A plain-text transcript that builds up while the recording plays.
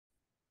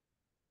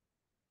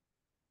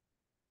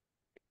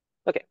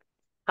Okay.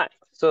 Hi.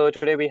 So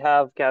today we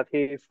have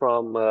Kathy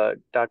from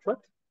Dartmouth,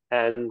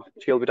 and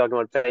she'll be talking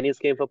about Penny's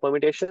game for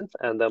permutations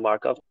and the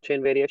Markov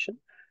chain variation.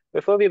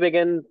 Before we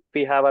begin,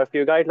 we have our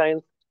few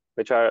guidelines,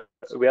 which are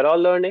we are all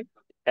learning,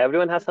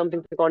 everyone has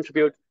something to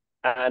contribute,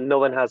 and no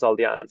one has all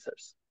the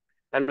answers.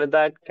 And with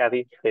that,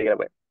 Kathy, take it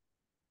away.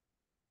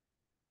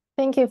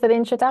 Thank you for the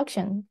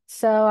introduction.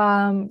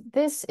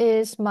 This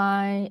is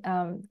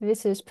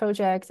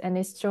project and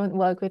it's joint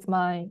work with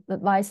my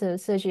advisor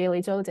Sergio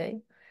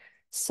Elizalde.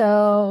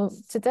 So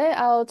today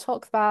I'll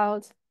talk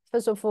about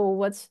first of all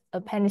what's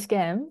a penny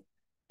scan,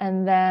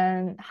 and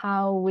then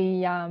how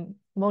we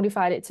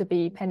modified it to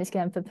be penny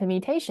scan for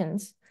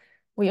permutations.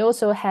 We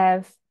also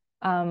have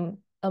a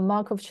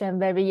Markov chain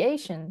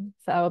variation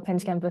for our penny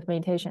scan for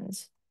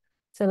permutations.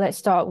 So let's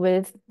start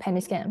with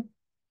penny scan.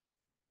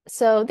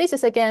 So this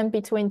is a game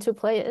between two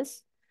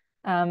players.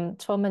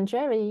 Tom and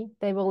Jerry,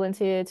 they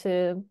volunteered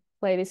to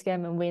play this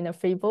game and win a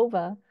free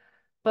boba.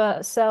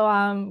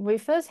 We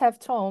first have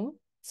Tom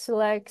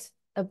select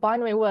a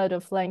binary word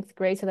of length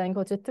greater than or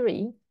equal to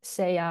 3,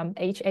 say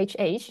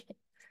HHH,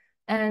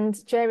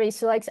 and Jerry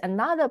selects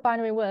another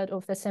binary word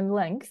of the same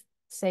length,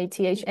 say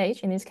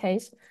THH in this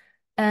case,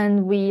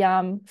 and we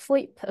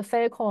flip a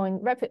fair coin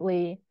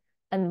rapidly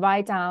and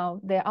write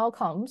down their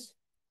outcomes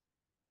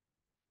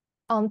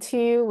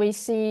until we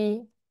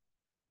see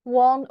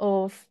one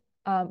of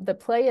the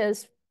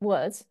player's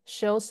words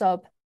shows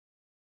up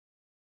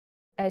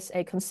as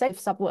a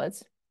consecutive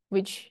subwords,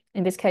 which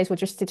in this case will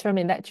just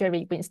determine that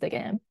Jerry wins the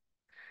game.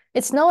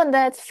 It's known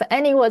that for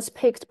any words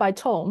picked by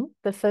Tom,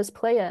 the first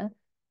player,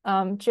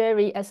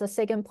 Jerry as a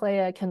second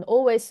player can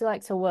always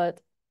select a word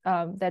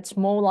that's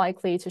more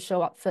likely to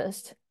show up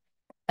first.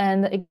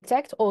 And the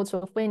exact odds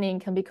of winning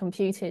can be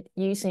computed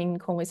using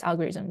coincides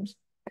algorithms.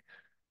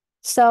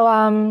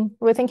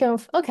 We're thinking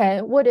of,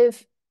 okay, what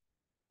if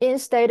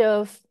instead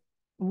of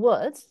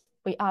words,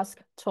 we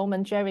ask Tom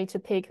and Jerry to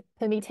pick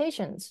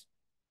permutations?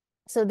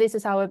 So this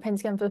is our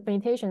pentagon for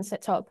permutation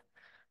setup.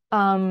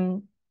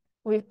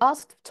 We've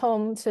asked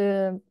Tom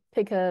to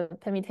pick a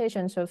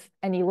permutations of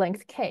any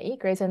length k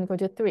greater than or equal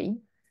to 3.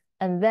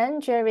 And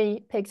then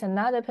Jerry picked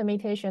another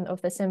permutation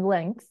of the same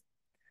length.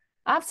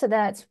 After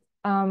that,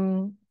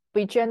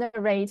 we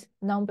generate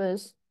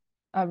numbers,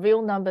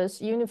 real numbers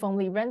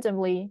uniformly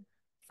randomly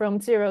from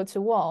 0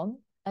 to 1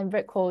 and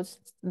records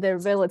their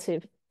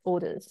relative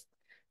orders.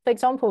 For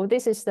example,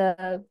 this is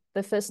the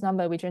first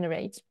number we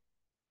generate.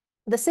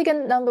 The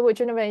second number we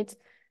generate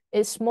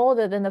is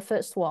smaller than the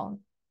first one.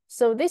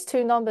 So these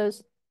two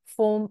numbers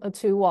form a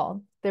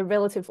 2-1. Their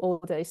relative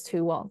order is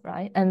 2-1,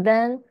 right? And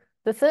then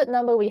the third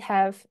number we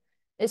have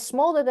is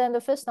smaller than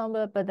the first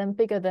number, but then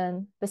bigger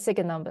than the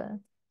second number.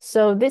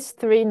 So this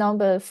 3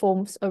 number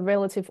forms a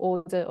relative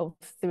order of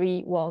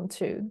 3, 1,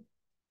 2.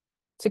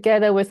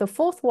 Together with the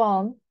fourth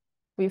one,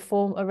 we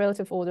form a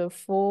relative order of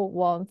 4,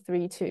 1,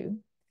 3, 2.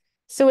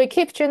 So we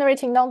keep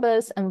generating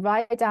numbers and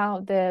write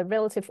down their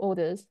relative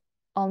orders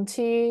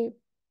until,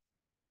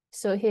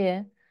 so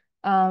here,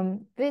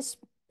 this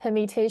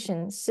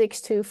permutation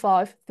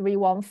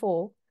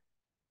 625314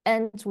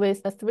 ends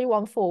with a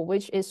 314,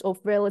 which is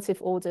of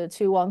relative order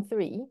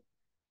 213,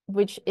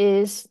 which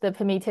is the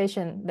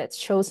permutation that's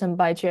chosen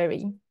by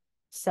Jerry.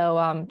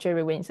 So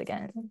Jerry wins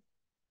again.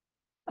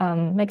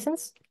 Make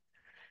sense?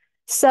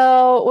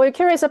 So we're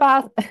curious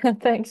about,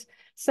 thanks.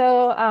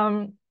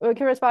 We're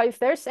curious about if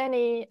there's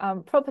any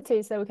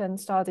properties that we can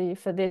study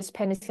for this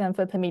penny scan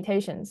for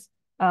permutations.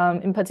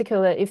 In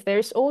particular, if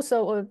there's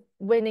also a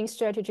winning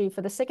strategy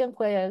for the second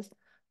players,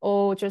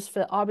 or just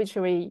for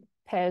arbitrary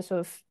pairs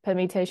of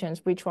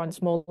permutations, which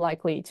one's more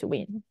likely to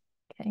win.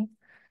 Okay.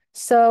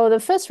 So the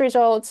first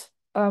result,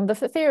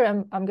 the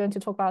theorem I'm going to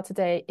talk about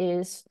today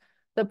is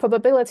the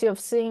probability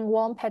of seeing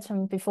one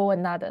pattern before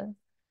another.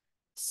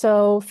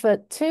 So for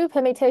two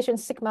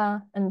permutations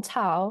sigma and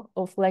tau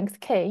of length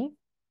k,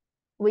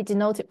 we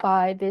denote it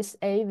by this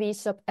AV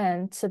sub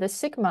n to the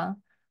sigma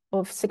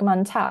of sigma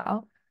and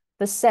tau,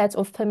 the set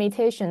of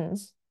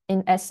permutations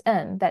in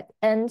Sn that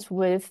ends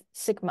with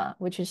sigma,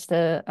 which is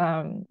the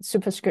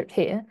superscript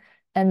here,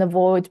 and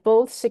avoid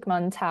both sigma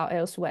and tau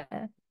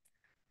elsewhere.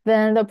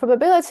 Then the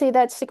probability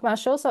that sigma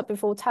shows up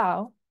before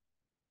tau,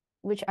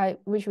 which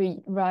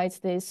we write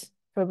this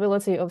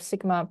probability of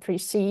sigma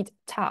precede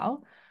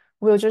tau,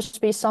 will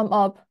just be sum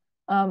up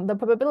the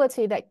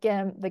probability that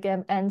the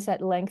game ends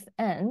at length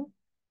n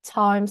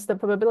times the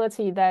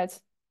probability that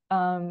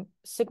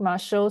sigma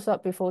shows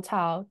up before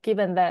tau,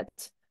 given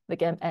that the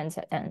game ends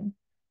at n.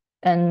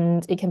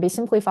 And it can be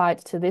simplified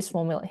to this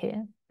formula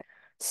here.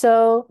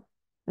 So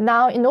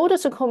now in order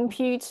to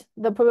compute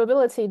the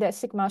probability that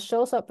sigma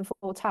shows up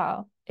before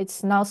tau,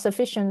 it's now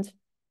sufficient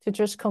to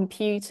just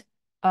compute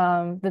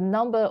the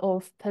number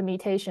of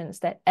permutations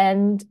that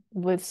end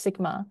with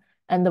sigma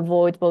and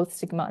avoid both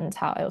sigma and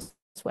tau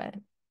elsewhere.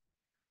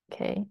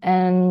 Okay,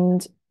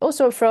 and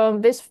also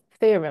from this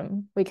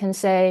theorem, we can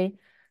say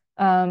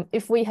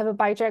if we have a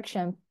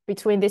bijection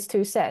between these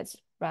two sets,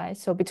 right?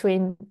 So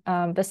between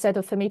the set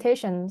of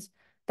permutations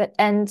that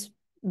end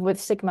with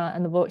sigma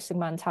and avoid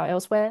sigma and tau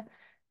elsewhere,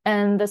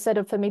 and the set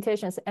of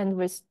permutations end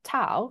with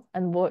tau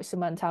and void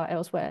sigma and tau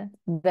elsewhere,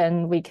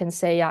 then we can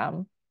say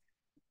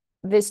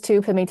these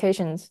two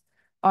permutations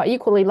are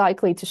equally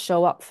likely to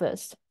show up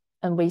first.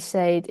 And we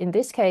say in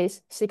this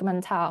case, sigma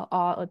and tau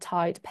are a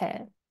tied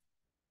pair.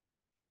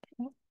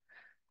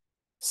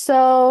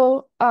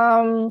 So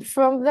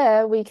from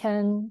there we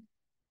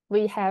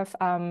have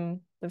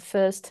the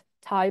first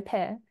tied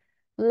pair.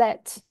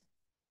 Let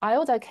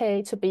iota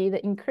k to be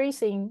the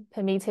increasing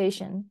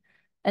permutation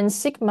and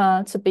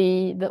sigma to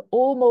be the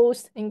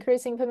almost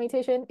increasing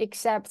permutation,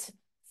 except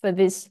for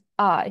this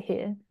I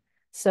here.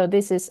 So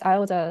this is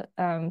iota,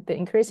 the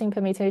increasing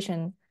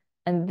permutation,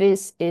 and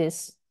this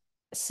is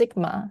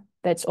sigma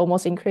that's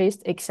almost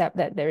increased, except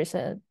that there is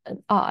an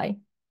I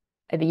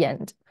at the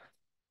end.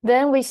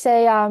 Then we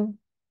say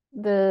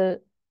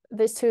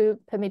these two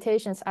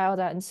permutations,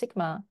 iota and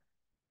sigma,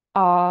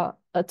 are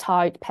a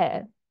tied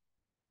pair.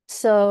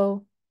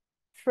 So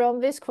from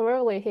this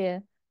corollary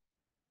here,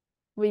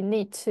 we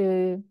need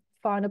to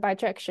find a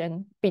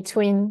bijection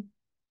between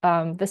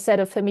the set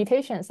of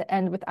permutations that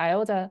end with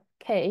iota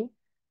k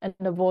and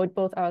avoid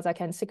both iota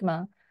k and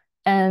sigma,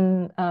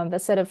 and the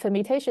set of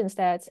permutations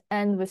that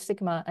end with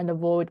sigma and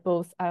avoid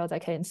both iota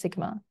k and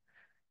sigma.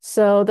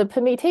 So the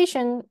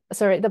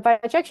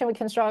bijection we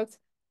construct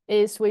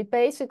is we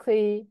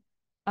basically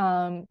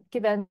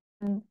given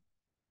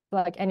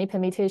like any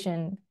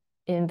permutation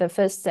in the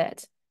first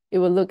set, it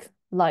will look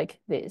like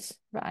this,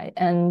 right?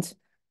 And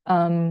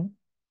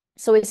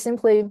so we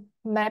simply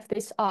map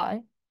this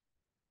I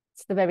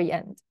to the very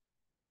end.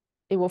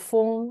 It will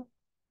form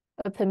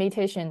a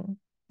permutation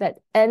that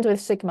ends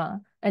with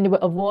sigma, and it will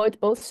avoid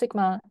both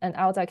sigma and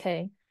iota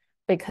k,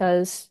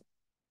 because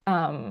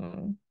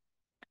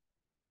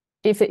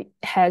if it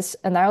has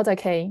an iota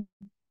k,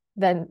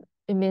 then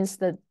it means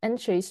the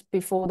entries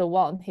before the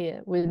 1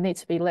 here will need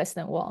to be less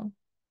than 1,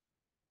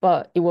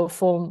 but it will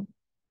form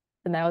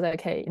an iota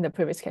k in the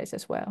previous case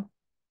as well.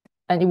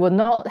 And it will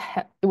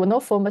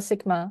not form a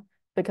sigma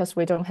because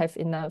we don't have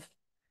enough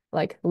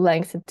like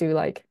length to do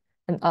like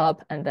an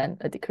up and then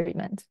a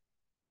decrement.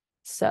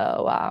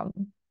 So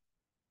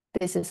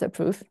this is a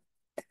proof.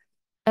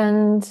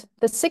 And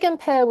the second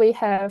pair we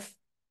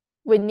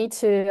need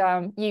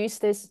to use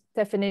this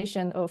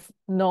definition of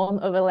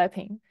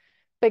non-overlapping,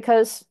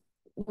 because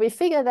we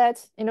figure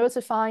that in order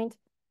to find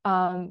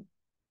the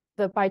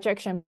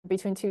bijection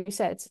between two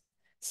sets,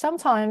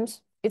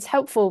 sometimes it's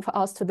helpful for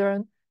us to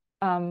learn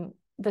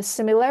the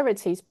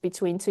similarities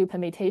between two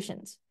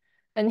permutations.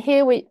 And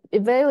here we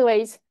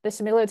evaluate the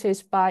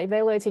similarities by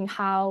evaluating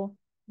how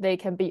they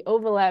can be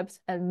overlapped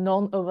and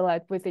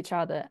non-overlapped with each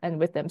other and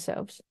with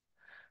themselves.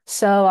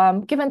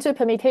 So given two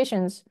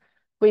permutations,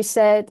 we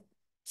said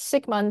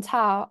sigma and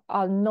tau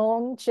are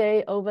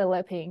non-J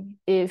overlapping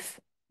if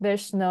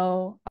there's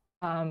no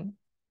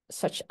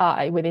such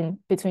I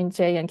between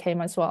J and K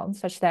minus 1,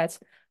 such that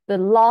the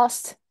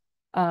last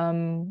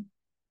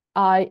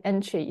I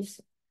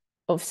entries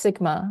of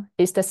sigma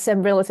is the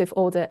same relative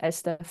order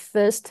as the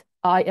first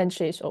I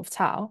entries of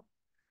tau,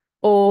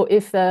 or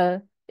if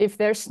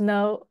there's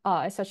no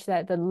I, such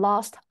that the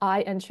last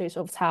I entries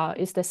of tau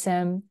is the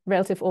same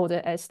relative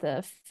order as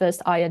the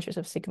first I entries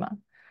of sigma.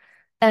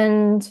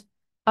 And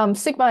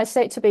sigma is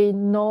said to be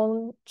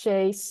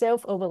non-J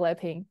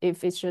self-overlapping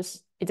if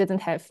it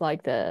didn't have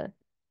like the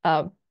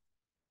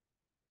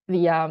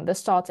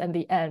start and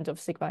the end of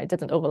sigma, it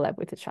doesn't overlap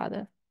with each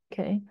other.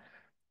 Okay.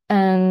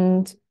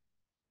 And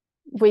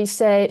we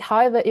said,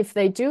 however, if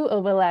they do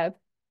overlap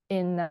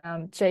in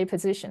J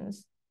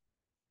positions,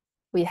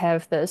 we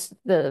have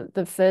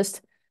the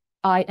first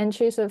I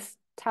entries of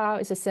tau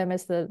is the same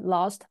as the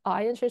last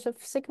I entries of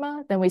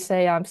sigma. Then we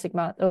say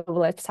sigma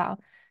overlaps tau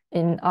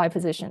in I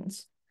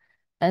positions.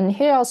 And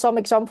here are some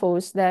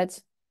examples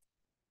that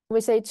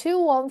we say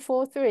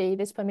 2143,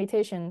 this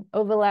permutation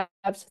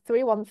overlaps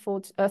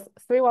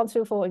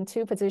 3124 in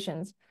two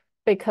positions,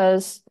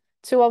 because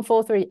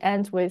 2143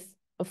 ends with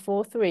a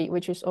 43,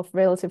 which is of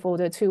relative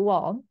order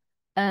 2-1,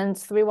 and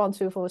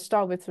 3124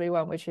 start with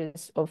 3-1, which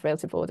is of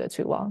relative order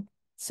 2-1.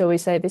 So we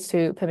say these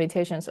two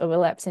permutations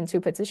overlaps in two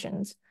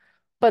positions,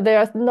 but they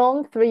are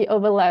non-3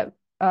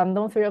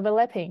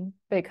 overlapping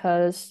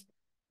because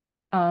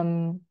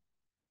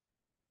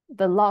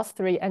the last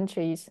three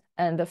entries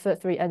and the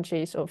first three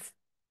entries of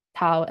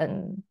tau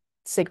and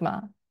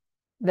sigma,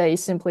 they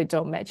simply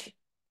don't match.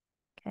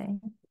 Okay.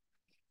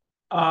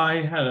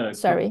 I had a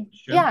Sorry.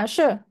 question. Yeah,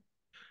 sure.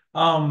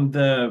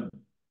 The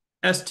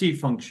ST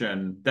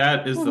function,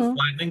 that is the Mhm.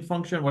 flattening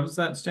function. What does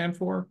that stand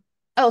for?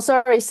 Oh,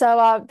 sorry.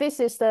 So this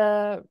is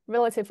the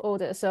relative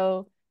order.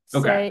 So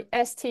Okay. say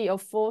ST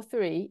of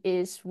 43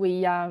 is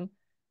we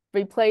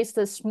replace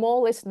the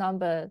smallest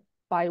number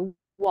by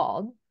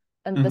 1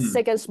 and the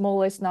second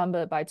smallest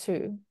number by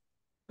 2.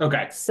 Okay.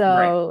 Right.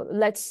 So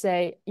let's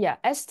say, yeah,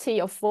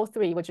 ST of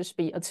 43 would just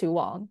be a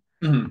 2-1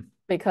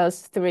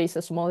 because 3 is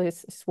the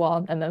smallest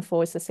one and then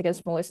 4 is the second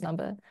smallest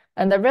number.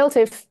 And the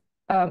relative,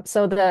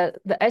 so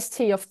the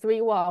ST of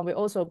 3-1 will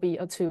also be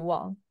a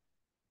 2-1.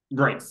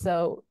 Right.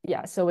 So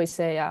yeah, so we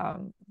say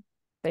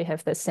they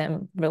have the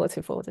same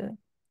relative order.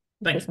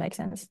 Thank This you. makes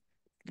sense.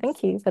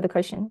 Thank you for the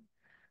question.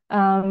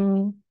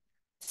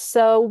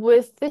 So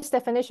with this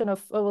definition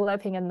of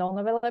overlapping and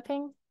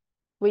non-overlapping,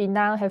 we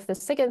now have the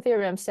second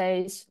theorem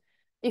says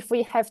if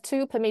we have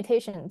two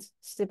permutations,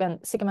 sigma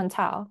and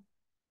tau,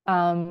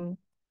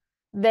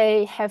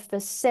 they have the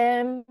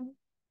same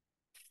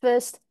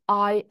first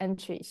I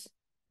entries.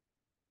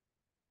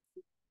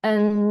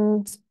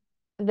 And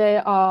they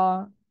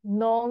are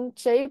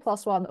non-j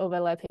plus 1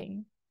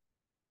 overlapping.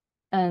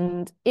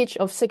 And each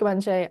of sigma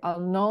and j are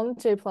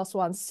non-j plus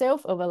 1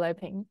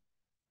 self-overlapping.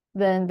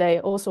 Then they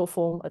also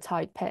form a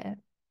tied pair.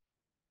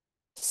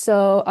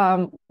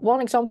 So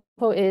one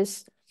example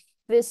is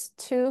this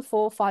 2,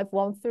 4, 5,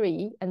 1,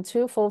 3 and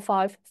 2, 4,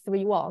 5,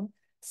 3, 1.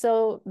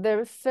 So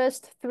their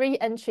first three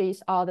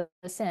entries are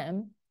the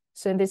same.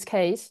 So in this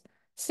case,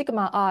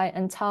 sigma I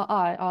and tau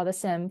I are the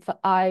same for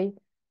I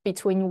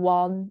between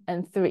 1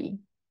 and 3,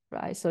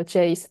 right? So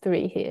j is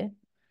 3 here.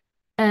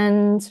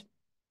 And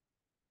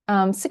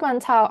sigma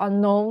and tau are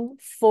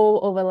non-full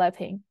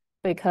overlapping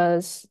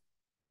because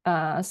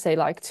say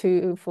like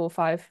 2, 4,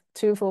 5,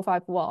 2, 4,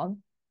 5, 1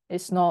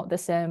 is not the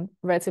same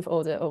relative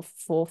order of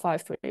 4,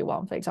 5, 3,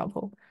 1, for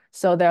example.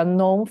 So they are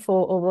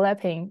non-full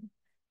overlapping,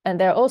 and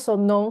they're also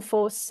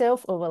non-full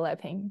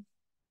self-overlapping.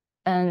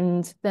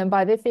 And then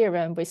by the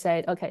theorem, we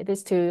said, okay,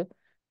 these two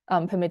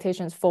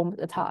permutations form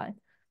the tie.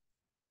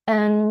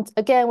 And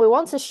again, we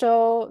want to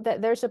show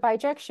that there's a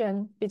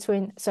bijection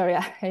between, sorry,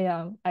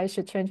 I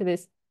should change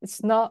this.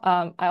 It's not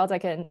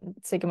iodic and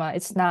sigma,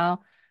 it's now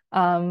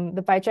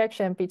the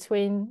bijection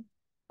between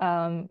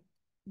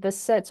the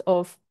set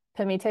of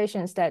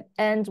permutations that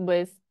end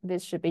with,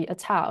 this should be a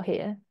tau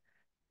here,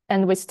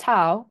 and with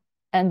tau,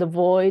 and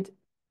avoid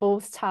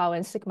both tau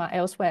and sigma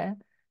elsewhere,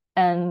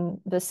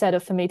 and the set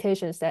of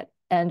permutations that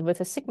end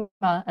with a sigma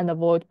and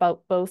avoid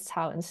both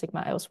tau and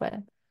sigma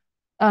elsewhere.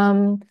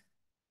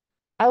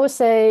 I would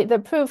say the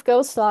proof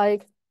goes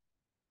like,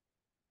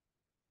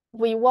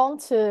 we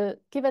want to,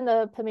 given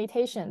the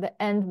permutation that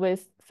end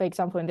with, for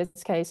example, in this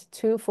case,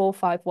 2, 4,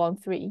 5, 1,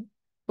 3,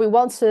 we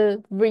want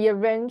to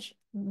rearrange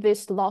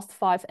this last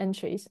 5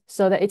 entries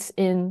so that it's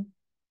in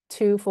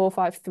 2, 4,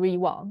 5, 3,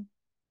 1,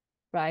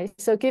 right?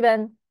 So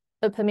given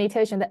a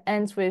permutation that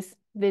ends with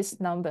this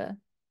number,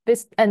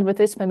 this end with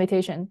this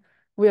permutation,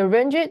 we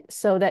arrange it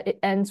so that it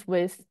ends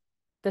with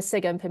the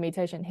second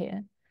permutation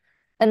here.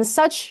 And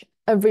such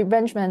a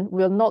rearrangement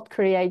will not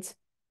create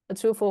a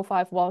 2, 4,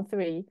 5, 1,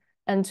 3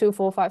 and 2,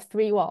 4, 5,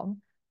 3,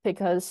 1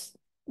 because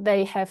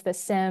they have the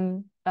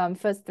same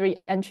first 3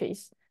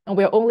 entries, and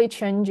we're only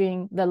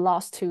changing the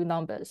last 2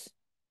 numbers.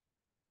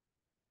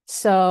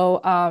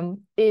 So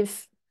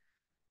if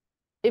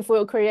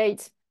we'll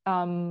create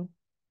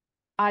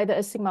either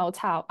a sigma or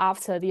tau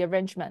after the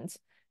arrangement,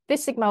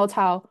 this sigma or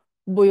tau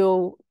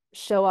will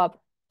show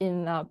up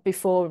in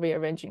before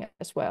rearranging it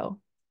as well.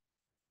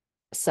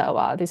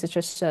 So this is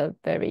just a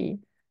very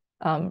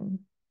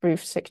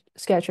brief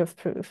sketch of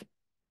proof.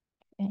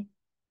 Okay.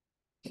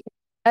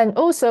 And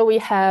also we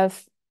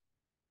have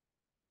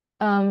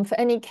for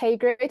any k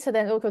greater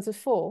than or equal to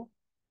 4,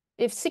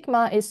 if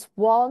sigma is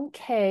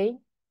 1k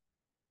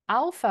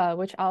alpha,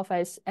 which alpha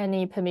is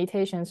any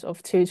permutations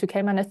of 2 to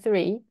k minus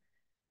 3,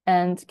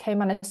 and k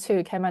minus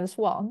 2, k minus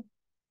 1,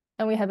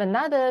 and we have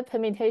another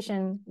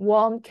permutation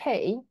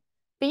 1k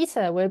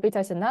beta, where beta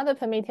is another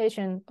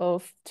permutation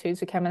of 2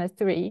 to k minus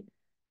 3,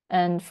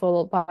 and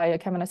followed by a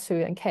k minus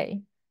 2 and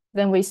k.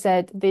 Then we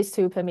said these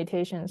two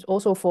permutations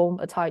also form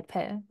a tied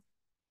pair.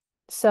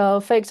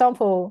 So for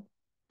example,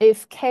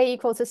 if k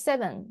equals to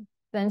 7,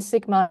 then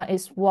sigma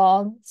is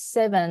 1,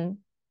 7,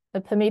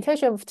 a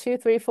permutation of 2,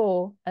 3,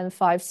 4, and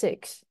 5,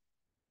 6,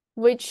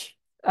 which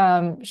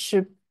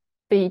should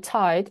be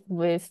tied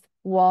with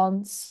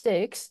 1,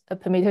 6, a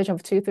permutation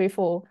of 2, 3,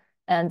 4,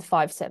 and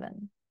 5,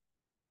 7.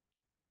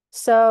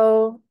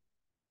 So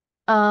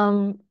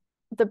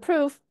the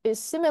proof is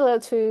similar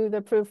to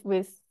the proof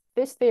with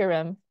this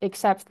theorem,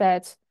 except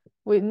that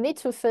we need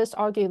to first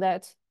argue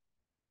that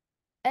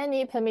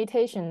any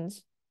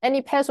permutations,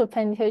 any pairs of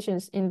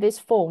permutations in these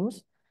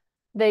forms,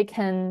 they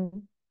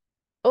can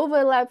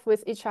overlap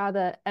with each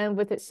other and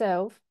with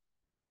itself.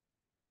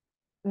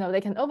 No,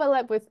 they can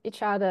overlap with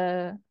each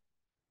other,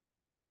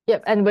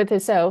 yep, and with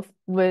itself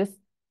with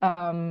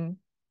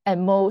at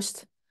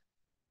most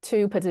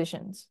 2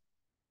 positions.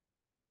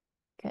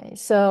 Okay,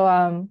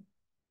 so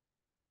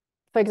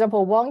for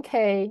example,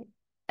 1k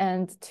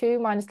and 2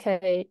 minus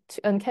k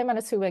and k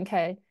minus 2 and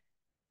k,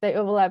 they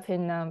overlap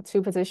in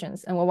 2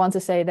 positions, and we want to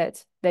say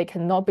that they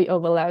cannot be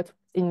overlapped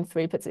in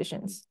 3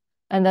 positions.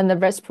 And then the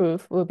rest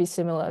proof will be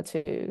similar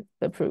to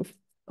the proof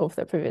of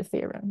the previous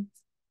theorem.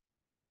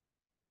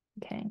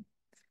 Okay.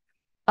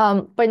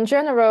 But in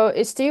general,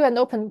 it's still an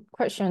open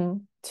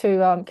question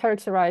to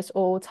characterize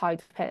all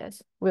tied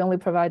pairs. We only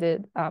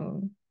provided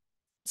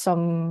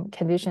some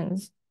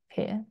conditions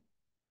here.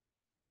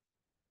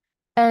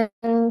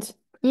 And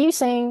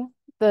using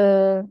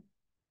the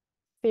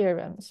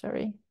theorem,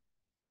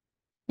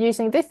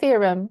 using this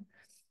theorem,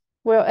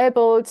 we're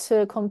able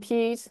to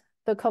compute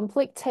the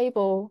complete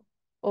table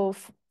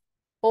of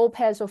all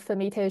pairs of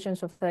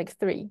permutations of like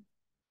 3.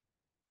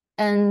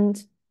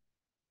 And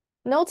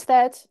note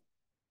that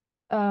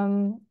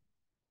the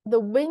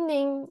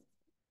winning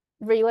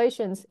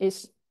relations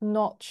is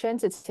not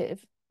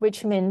transitive,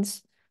 which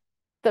means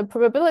the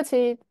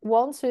probability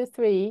 1, 2,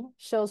 3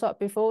 shows up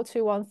before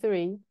 2, 1,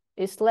 3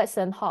 is less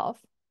than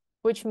half,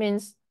 which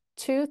means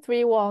 2,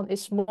 3, 1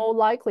 is more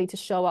likely to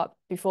show up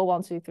before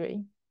 1, 2,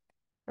 3,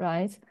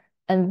 right?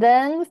 And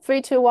then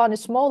 3, 2, 1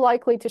 is more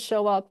likely to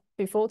show up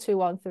before 2,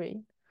 1,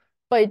 3.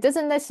 But it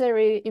doesn't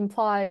necessarily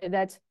imply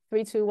that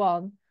 3, 2,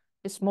 1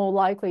 is more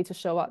likely to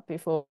show up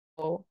before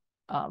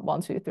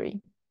 1, 2,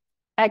 3.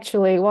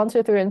 Actually, 1,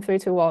 2, 3 and 3,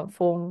 2, 1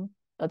 form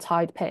a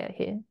tied pair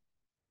here.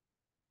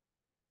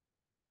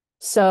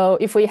 So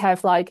if we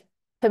have like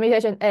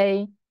permutation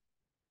A,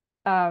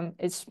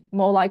 it's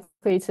more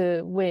likely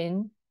to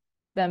win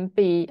than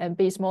B, and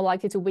B is more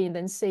likely to win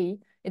than C,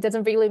 it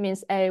doesn't really mean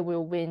A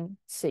will win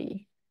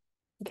C.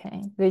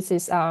 Okay, this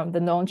is the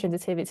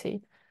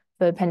non-transitivity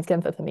for Penney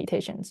scheme for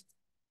permutations.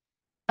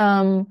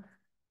 I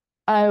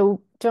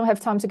don't have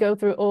time to go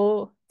through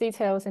all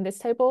details in this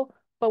table,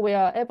 but we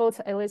are able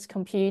to at least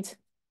compute.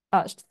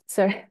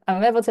 Sorry,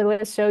 I'm able to at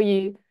least show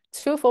you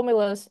two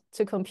formulas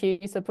to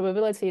compute the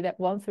probability that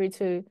 1, 3,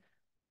 2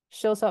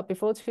 shows up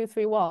before 2,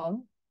 3,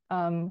 1.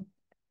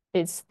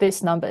 It's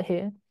this number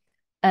here.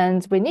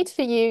 And we need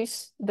to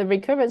use the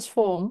recurrence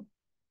form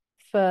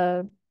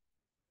and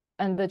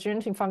the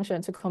generating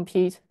function to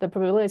compute the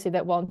probability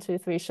that 1, 2,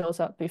 3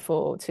 shows up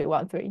before 2,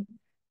 1, 3,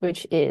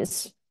 which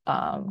is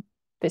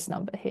this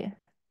number here.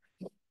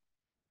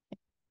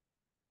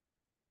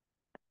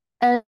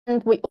 And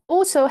we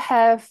also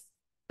have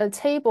a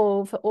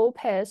table for all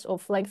pairs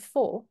of length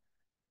 4.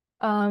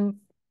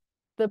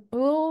 The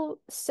blue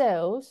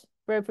cells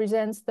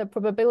represents the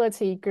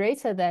probability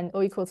greater than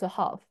or equal to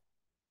half.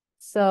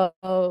 So,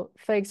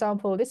 for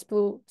example, this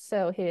blue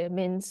cell here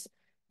means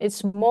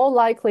it's more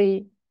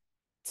likely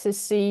to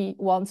see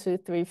 1, 2,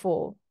 3,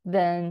 4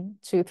 than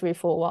 2, 3,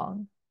 4,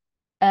 1.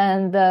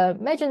 And the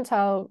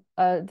magenta,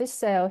 this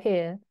cell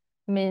here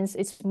means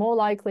it's more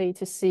likely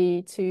to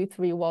see 2,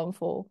 3, 1,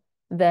 4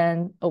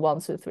 than a 1,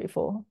 2, 3,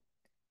 4.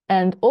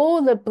 And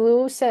all the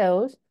blue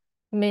cells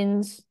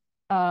means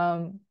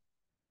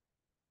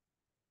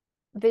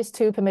these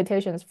two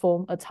permutations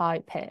form a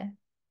tied pair.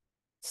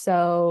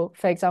 So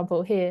for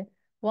example here,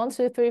 1,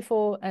 2, 3,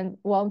 4 and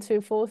 1,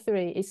 2, 4,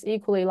 3 is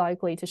equally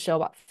likely to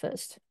show up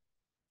first.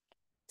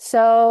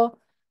 So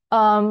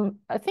I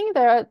think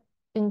there are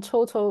in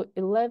total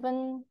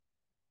 11,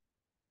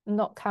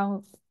 not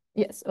count,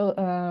 yes,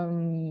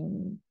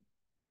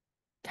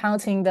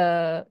 counting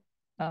the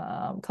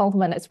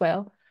complement as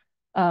well,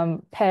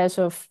 pairs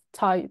of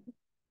tied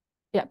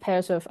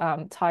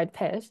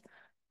pairs.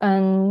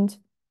 And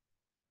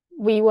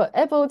we were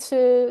able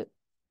to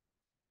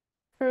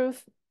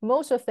prove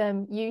most of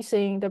them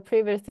using the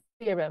previous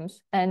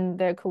theorems and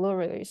their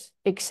corollaries,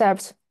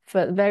 except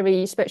for a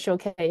very special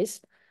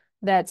case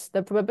that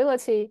the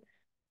probability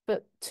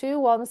for 2,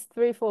 1,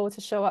 3, 4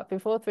 to show up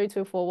before 3,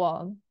 2, 4,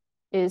 1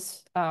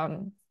 is a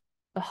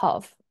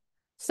half.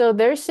 So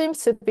there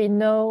seems to be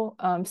no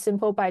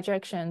simple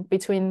bijection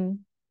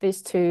between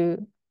these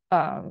two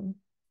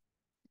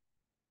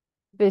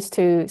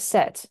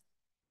sets.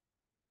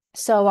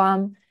 So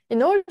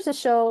in order to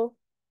show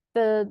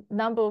the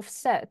number of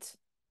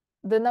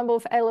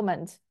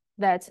elements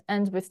that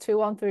end with 2,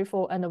 1, 3,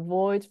 4 and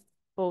avoid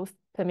both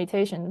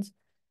permutations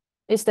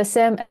is the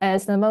same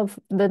as the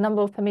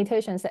number of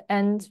permutations that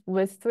end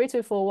with 3,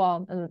 2, 4,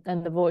 1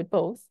 and avoid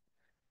both.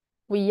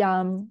 We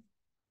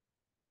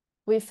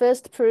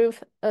first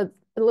prove a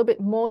little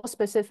bit more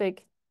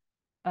specific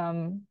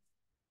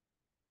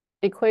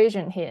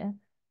equation here.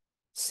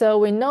 So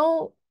we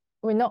know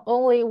we not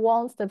only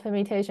want the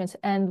permutations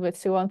end with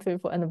 2, 1, 3,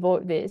 4 and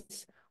avoid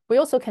this, we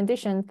also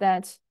condition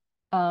that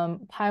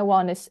pi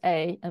 1 is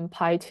A and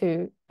pi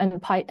 2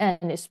 and pi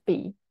n is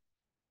B.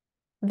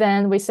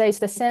 Then we say it's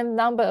the same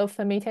number of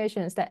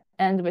permutations that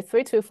end with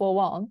 3, 2, 4,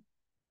 1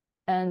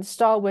 and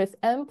start with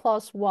n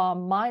plus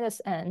 1 minus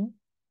A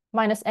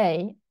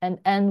and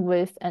end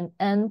with an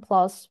n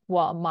plus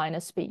 1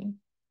 minus B.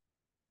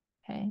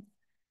 Okay.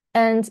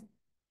 And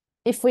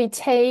if we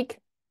take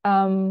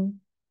the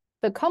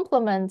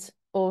complement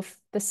of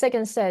the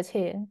second set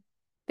here,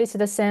 this is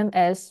the same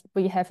as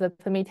we have the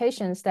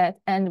permutations that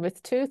end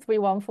with 2, 3,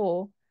 1,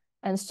 4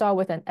 and start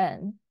with an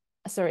A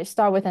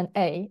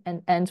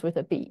and end with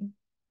a B.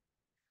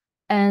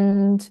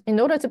 And in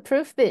order to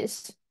prove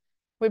this,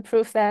 we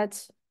prove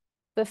that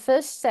the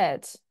first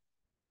set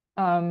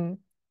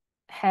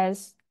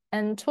has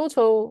n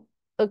total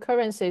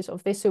occurrences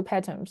of these two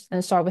patterns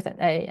and start with an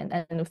A and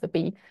end with a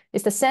B.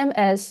 It's the same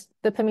as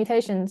the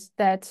permutations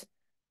that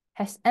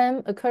has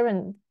m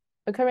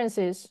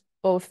occurrences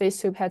of these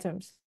two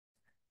patterns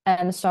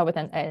and start with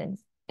an A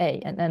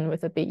and end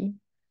with a B.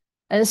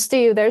 And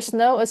still, there's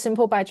no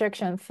simple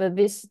bijection for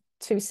these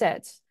two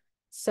sets.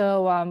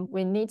 So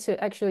we need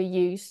to actually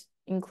use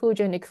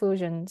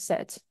inclusion-exclusion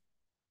set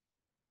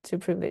to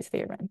prove this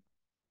theorem.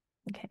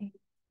 Okay.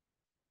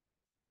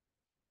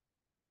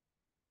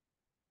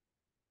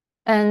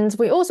 And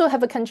we also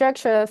have a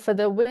conjecture for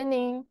the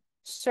winning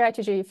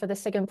strategy for the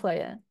second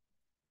player.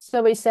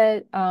 So we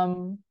said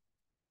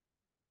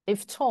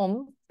if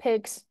Tom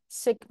picks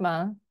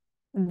sigma,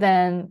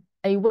 then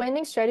a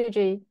winning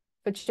strategy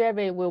for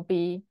Jerry will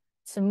be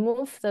to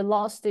move the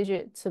last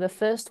digit to the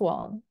first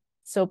one.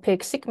 So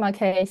pick sigma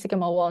k,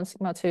 sigma 1,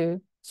 sigma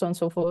 2, so on and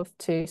so forth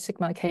to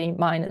sigma k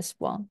minus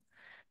 1.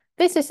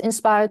 This is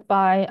inspired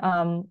by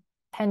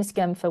Penney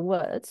scheme for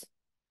words.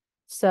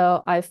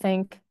 So I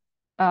think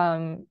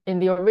in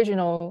the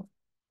original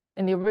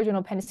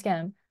Penney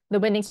scheme, the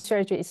winning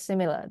strategy is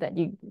similar, that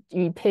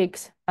you pick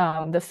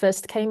the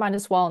first k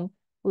minus 1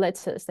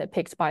 letters that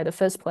picked by the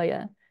first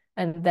player,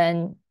 and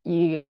then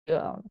you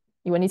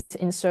will need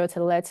to insert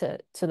a letter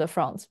to the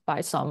front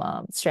by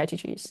some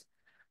strategies.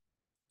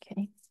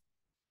 Okay.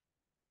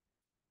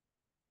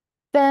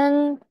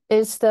 Then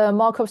is the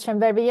Markov chain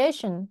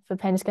variation for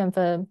Penney scheme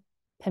for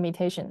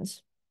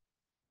permutations.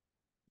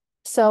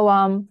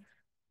 So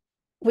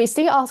we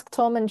still ask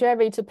Tom and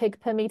Jerry to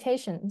pick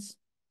permutations,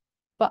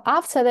 but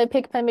after they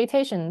pick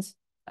permutations,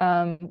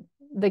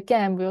 the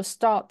game will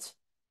start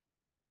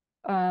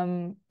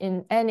in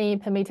any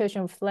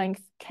permutation of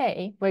length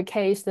k, where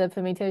k is the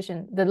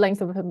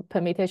length of a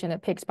permutation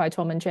that picked by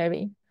Tom and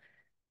Jerry.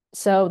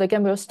 So the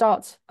game will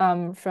start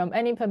from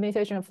any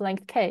permutation of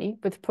length k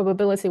with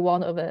probability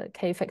 1 over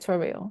k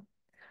factorial.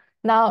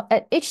 Now,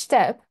 at each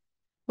step,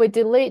 we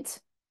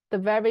delete the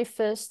very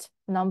first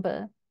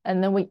number,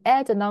 and then we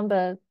add a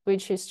number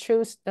which is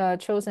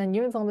chosen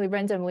uniformly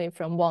randomly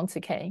from 1 to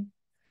k,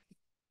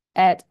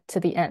 add to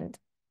the end.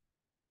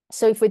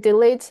 So if we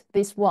delete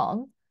this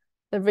 1,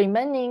 the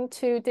remaining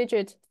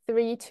 2-digit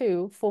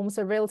 32 forms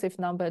a relative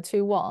number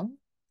 21.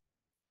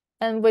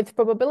 And with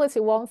probability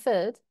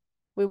 1/3,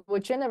 we will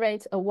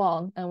generate a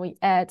 1 and we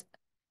add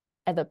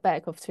at the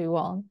back of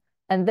 21.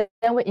 And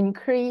then we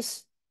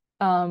increase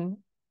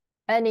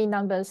any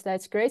numbers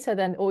that's greater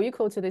than or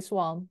equal to this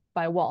 1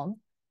 by 1.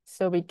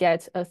 So we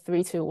get a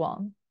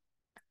 321.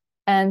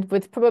 And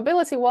with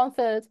probability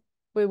 1/3,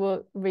 we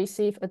will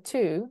receive a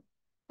 2,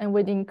 and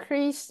we'd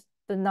increase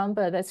the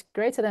number that's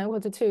greater than or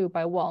equal to 2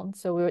 by 1.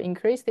 So we will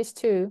increase this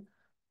 2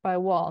 by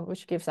 1,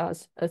 which gives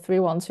us a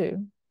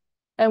 312.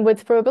 And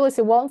with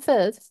probability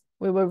 1/3,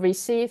 we will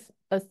receive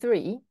a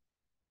 3,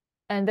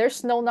 and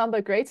there's no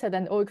number greater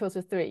than or equal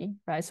to 3,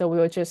 right? So we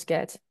will just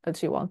get a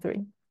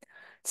 213.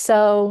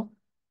 So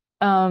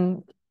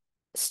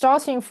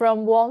starting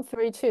from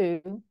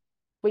 132,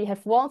 we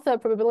have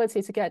 1/3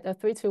 probability to get a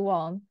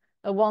 321,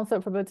 a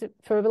 1/3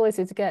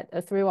 probability to get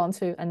a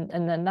 312, and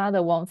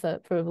another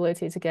 1/3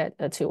 probability to get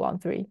a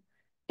 213.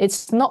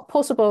 It's not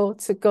possible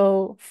to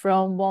go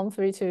from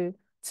 132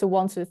 to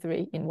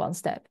 123 in one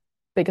step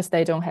because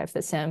they don't have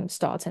the same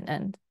start and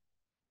end.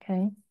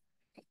 Okay.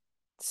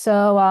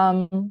 So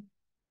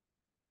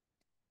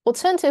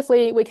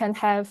alternatively, we can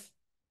have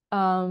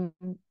a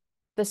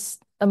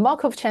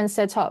Markov chain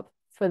set up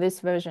for this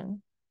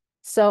version.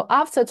 So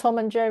after Tom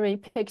and Jerry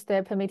pick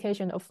their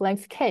permutation of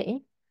length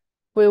k,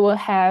 we will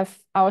have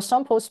our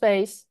sample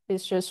space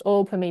is just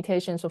all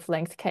permutations of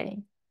length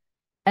k.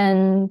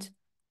 And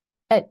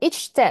at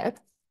each step,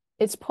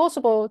 it's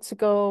possible to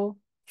go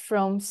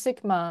from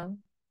sigma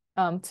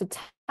to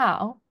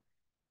tau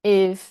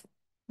if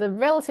the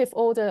relative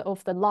order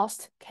of the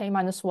last k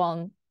minus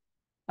 1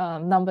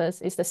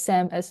 numbers is the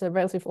same as the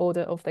relative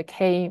order of the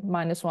k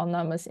minus 1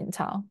 numbers in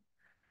tau.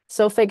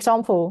 So for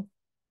example,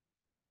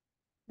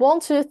 1,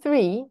 2,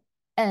 3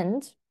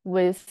 end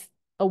with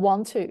a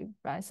 1, 2,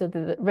 right? So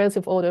the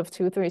relative order of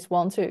 2, 3 is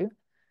 1, 2.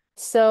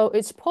 So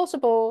it's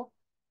possible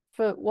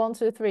for 1,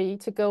 2, 3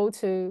 to go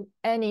to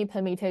any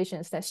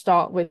permutations that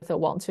start with a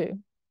 1, 2.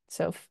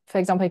 So for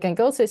example, it can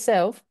go to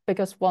itself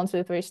because 1,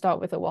 2, 3 start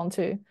with a 1,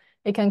 2.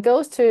 It can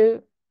go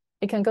to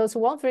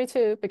 1, 3,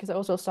 2 because it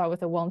also start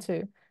with a 1,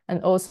 2,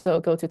 and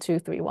also go to 2,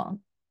 3, 1.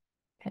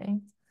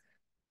 Okay.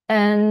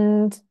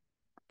 And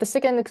the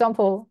second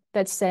example,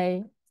 let's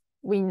say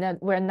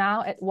we're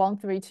now at 1,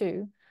 3,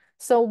 2.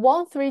 So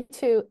 1, 3,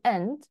 2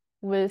 end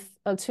with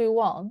a 2,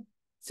 1.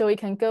 So we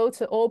can go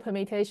to all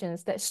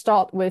permutations that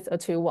start with a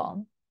 2,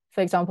 1.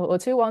 For example, a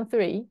 2, 1,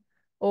 3,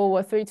 or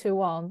a 3, 2,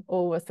 1,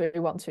 or a 3,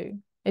 1, 2.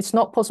 It's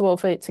not possible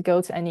for it to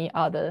go to any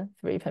other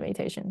 3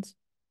 permutations.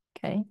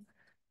 Okay.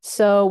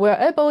 So we're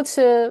able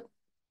to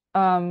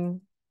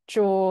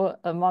draw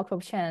a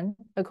Markov chain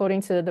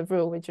according to the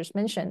rule we just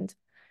mentioned.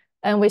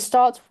 And we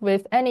start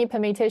with any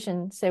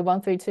permutation, say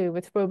 1, 3, 2,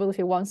 with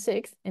probability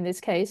 1/6 in this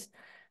case.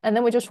 And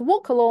then we just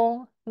walk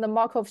along the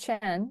Markov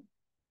chain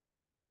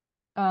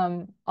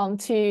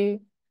until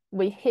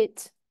we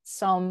hit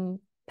some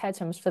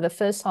patterns for the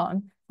first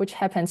time, which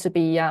happens to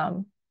be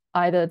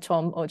either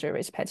Tom or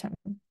Jerry's pattern.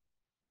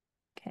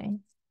 Okay.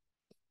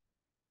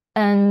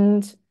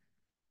 And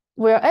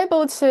we're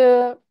able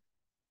to,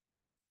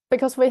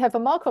 because we have a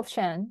Markov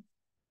chain,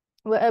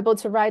 we're able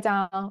to write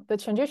down the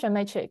transition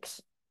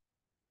matrix.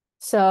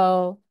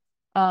 So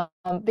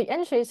the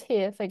entries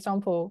here, for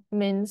example,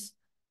 means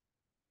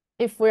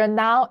if we're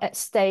now at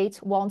state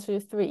 1, 2,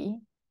 3,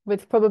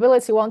 with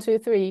probability 1, 2,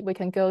 3, we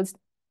can go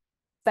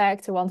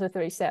back to 1, 2,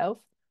 3 self.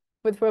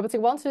 with probability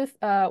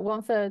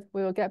 1/3,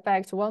 we will get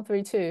back to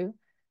 132,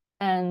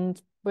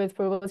 and with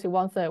probability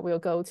 1/3, we'll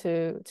go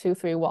to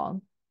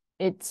 231.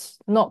 It's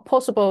not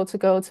possible to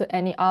go to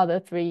any other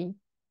 3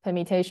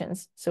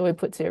 permutations, so we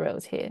put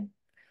zeros here.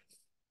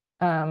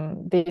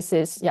 This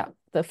is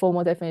the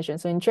formal definition.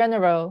 So in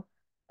general,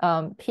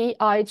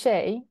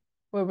 Pij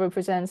will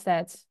represent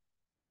that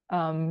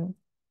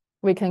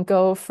we can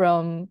go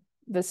from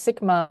the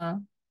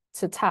sigma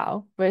to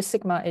tau, where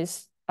sigma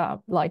is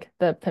like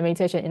the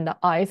permutation in the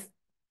ith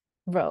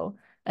row,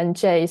 and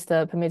j is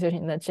the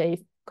permutation in the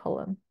jth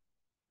column.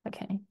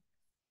 Okay.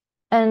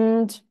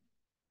 And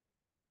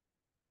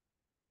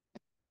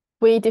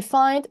we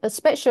defined a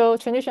special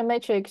transition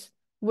matrix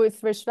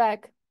with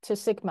respect to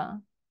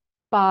sigma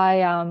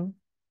by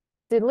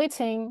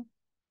deleting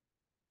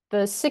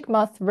the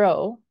sigma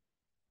row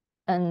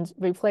and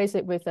replace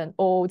it with an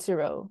all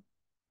 0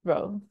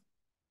 row.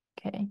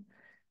 Okay.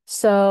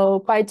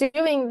 So by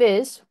doing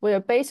this, we're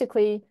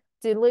basically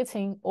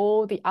deleting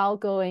all the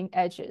outgoing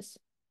edges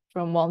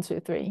from 1 to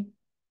 3.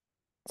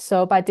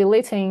 So by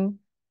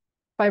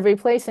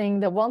replacing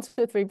the 1,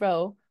 2, 3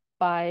 row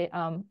by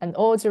an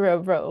all 0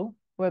 row,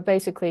 we're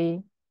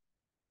basically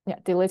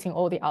deleting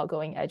all the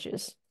outgoing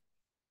edges.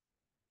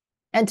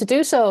 And to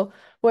do so,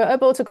 we're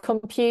able to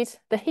compute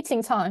the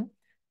hitting time,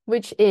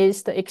 which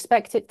is the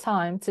expected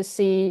time to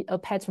see a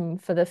pattern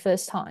for the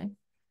first time.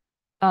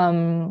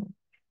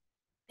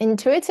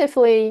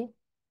 Intuitively,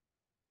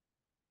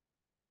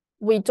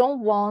 we don't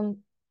want,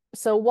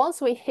 so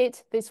once we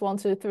hit this 1,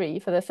 2, 3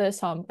 for the first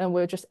time, and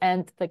we'll just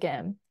end the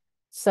game.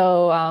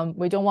 So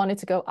we don't want it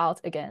to go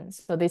out again.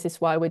 So this is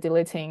why we're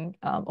deleting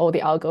all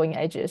the outgoing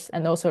edges,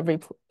 and also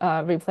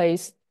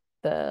replace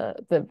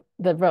the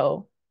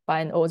row by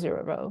an all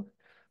 0 row.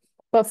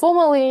 But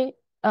formally,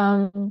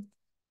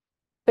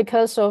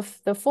 because of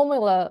the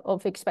formula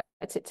of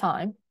expected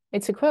time,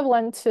 it's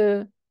equivalent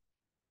to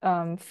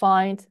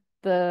find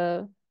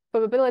the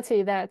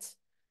probability that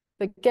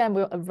the game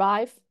will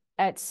arrive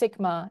at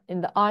sigma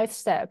in the ith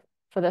step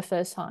for the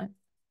first time.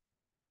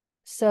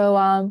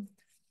 So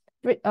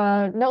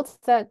note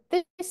that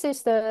this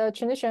is the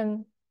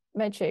transition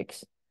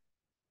matrix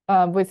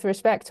with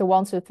respect to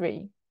 1 to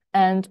 3,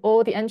 and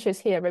all the entries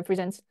here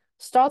represents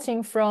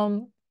starting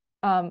from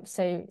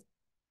say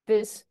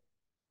this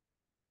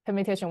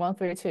permutation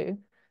 132,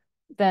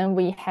 then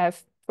we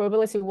have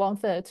probability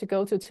 1/3 to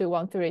go to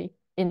 213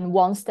 in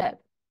one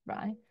step,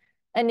 right?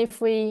 And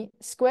if we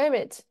square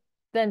it,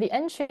 then the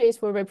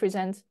entries will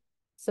represent,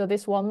 so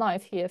this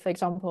 1/9 here, for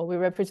example, we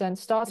represent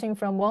starting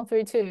from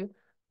 132,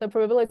 the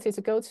probability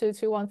to go to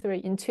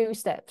 213 in 2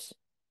 steps,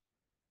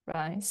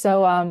 right?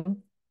 So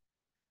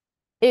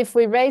if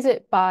we raise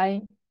it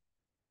by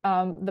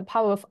the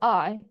power of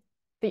I,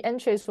 the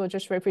entries will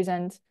just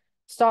represent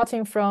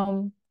starting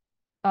from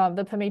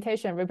the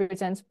permutation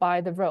represented by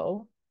the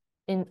row.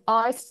 In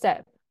ith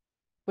step,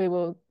 we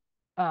will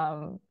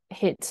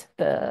hit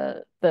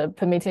the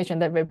permutation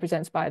that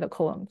represents by the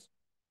columns,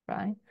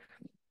 right?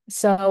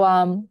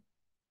 So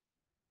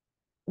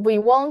we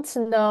want to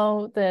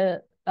know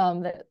the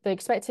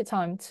expected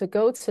time to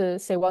go to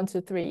say 1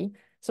 to 3.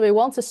 So we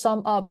want to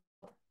sum up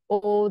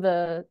all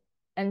the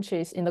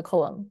entries in the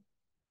column.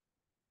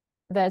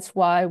 That's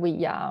why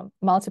we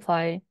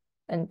multiply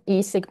an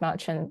E sigma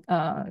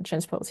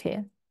transpose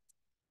here.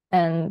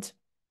 And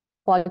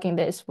plugging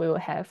this, we will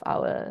have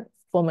our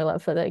formula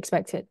for the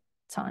expected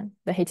time,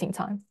 the hitting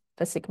time,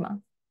 the sigma.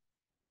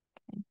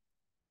 Okay.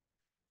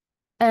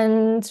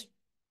 And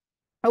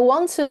I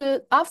want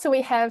to, after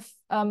we have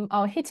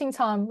our hitting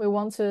time, we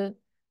want to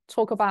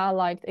talk about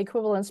like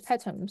equivalence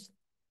patterns.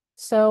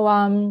 So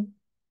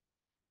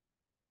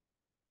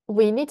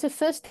we need to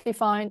first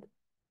define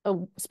a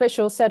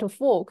special set of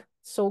walk,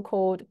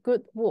 so-called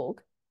good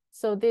walk.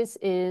 So this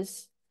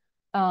is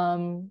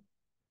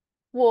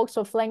walks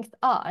of length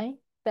I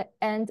that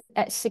end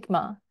at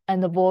sigma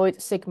and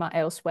avoid sigma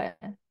elsewhere.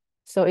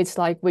 So it's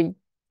like we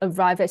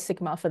arrive at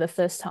sigma for the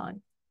first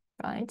time,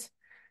 right?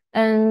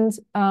 And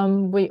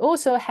we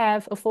also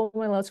have a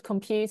formula to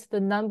compute the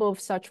number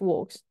of such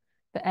walks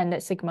that end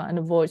at sigma and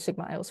avoid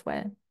sigma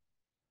elsewhere.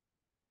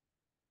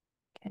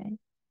 Okay.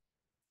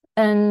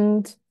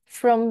 And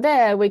from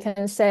there, we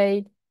can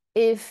say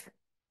if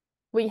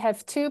we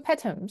have 2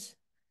 patterns,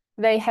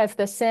 they have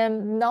the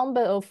same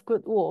number of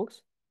good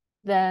walks,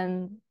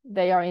 then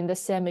they are in the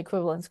same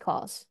equivalence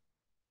class.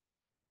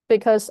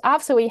 Because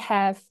after we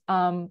have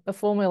a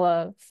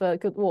formula for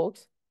good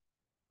walks,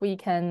 we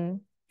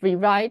can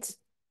rewrite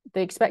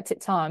the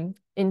expected time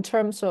in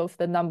terms of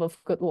the number of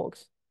good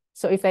walks.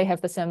 So if they have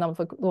the same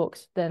number of good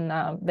walks, then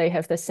they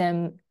have the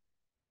same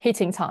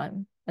hitting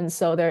time, and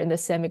so they're in the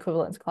same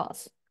equivalence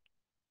class.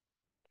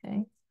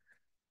 Okay.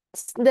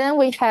 Then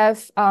we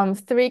have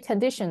 3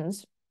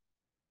 conditions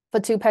for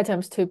 2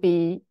 patterns to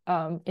be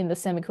in the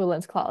same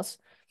equivalence class.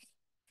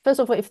 First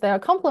of all, if they are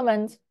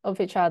complement of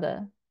each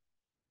other,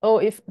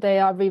 or if they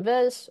are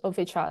reverse of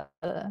each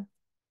other,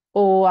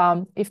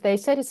 or if they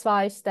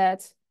satisfy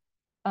that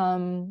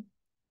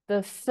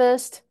the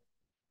first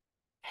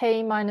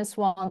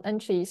k-1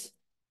 entries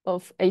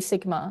of a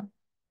sigma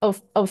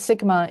of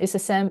sigma is the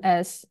same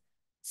as,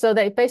 so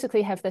they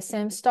basically have the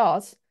same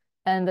start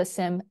and the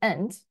same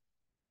end,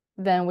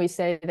 then we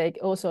say they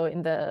also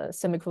in the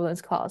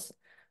semi-equivalence class.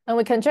 And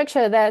we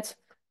conjecture that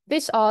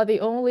these are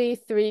the only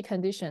three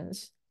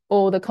conditions,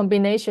 or the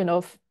combination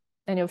of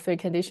any of three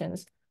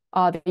conditions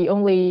are the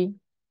only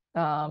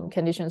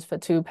conditions for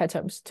two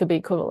patterns to be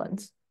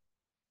equivalent.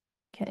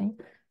 Okay,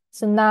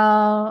 so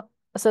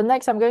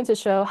next I'm going to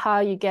show how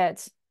you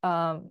get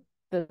the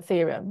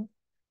theorem.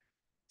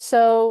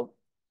 So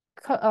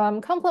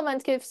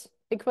complement gives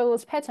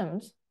equivalence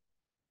patterns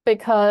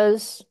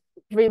because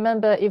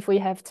remember, if we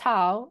have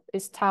tau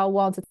is tau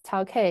 1 to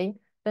tau k,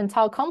 then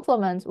tau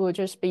complement will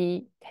just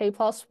be k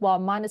plus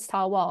 1 minus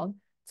tau 1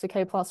 to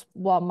k plus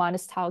 1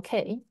 minus tau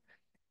k.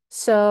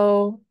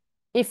 So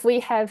if we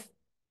have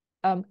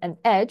an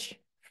edge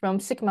from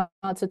sigma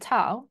to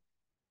tau,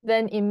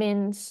 then it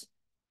means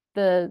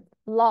the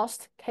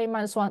last k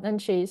minus 1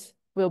 entries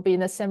will be in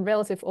the same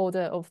relative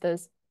order of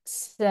the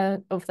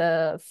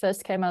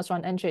first k minus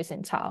 1 entries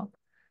in tau.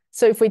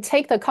 So if we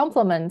take the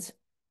complement,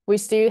 we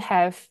still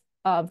have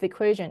the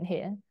equation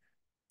here.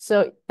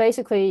 So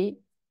basically,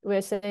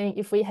 we're saying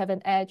if we have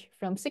an edge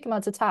from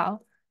sigma to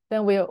tau,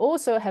 then we'll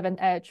also have an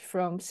edge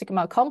from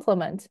sigma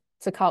complement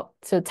to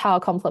tau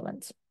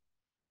complement.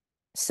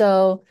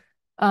 So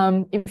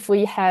if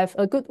we have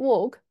a good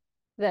walk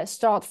that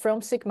start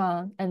from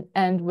sigma and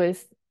end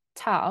with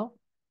tau,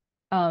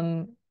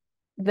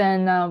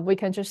 then we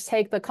can just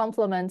take the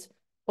complement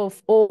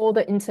of all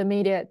the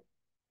intermediate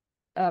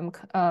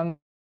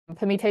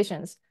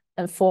permutations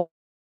and form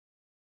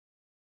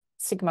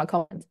sigma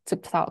complement to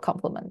tau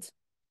complement.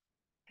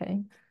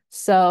 Okay,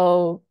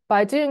 so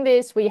by doing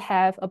this, we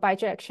have a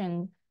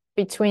bijection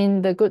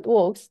between the good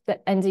walks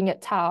that ending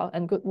at tau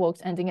and good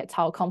walks ending at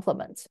tau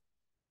complement.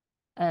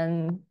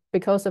 And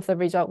because of the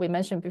result we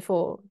mentioned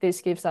before,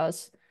 this gives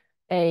us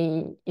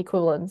a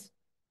equivalence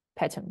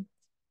pattern.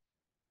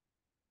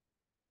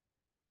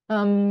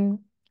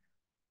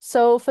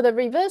 So for the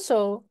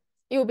reversal,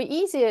 it will be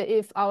easier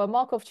if our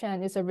Markov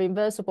chain is a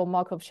reversible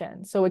Markov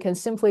chain. So we can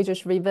simply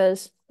just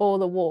reverse all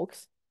the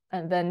walks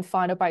and then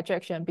find a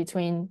bijection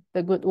between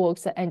the good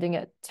walks that ending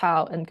at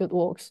tau and good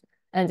walks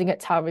ending at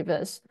tau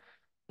reverse.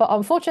 But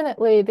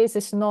unfortunately, this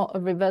is not a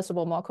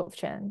reversible Markov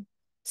chain.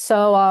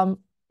 So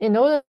in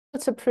order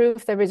to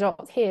prove the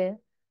result here,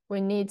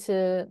 we need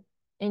to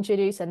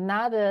introduce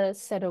another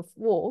set of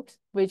walks,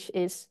 which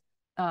is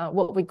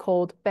what we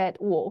called bad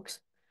walks,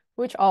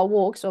 which are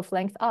walks of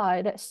length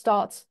I that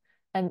start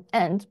and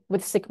end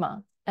with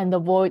sigma and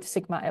avoid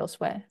sigma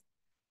elsewhere.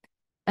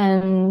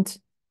 And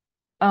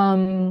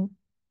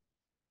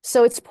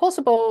so it's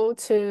possible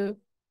to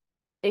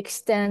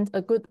extend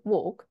a good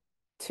walk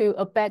to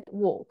a bad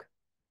walk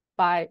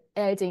by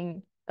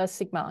adding a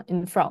sigma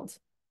in front.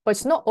 But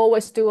it's not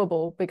always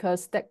doable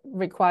because that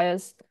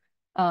requires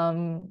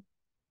the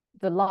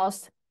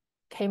last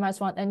k minus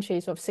 1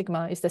 entries of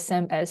sigma is the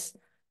same as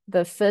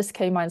the first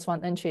k minus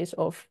 1 entries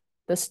of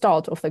the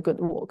start of the good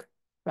walk,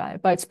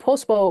 right? But it's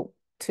possible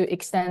to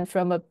extend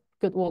from a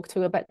good walk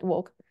to a bad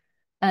walk.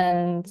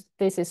 And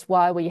this is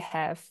why we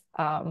have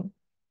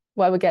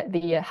why we get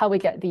the how we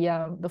get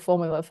the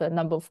formula for the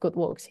number of good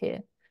walks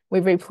here.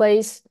 We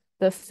replace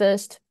the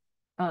first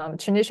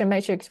transition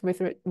matrix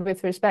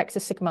with respect to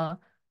sigma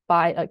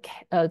by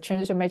a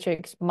transition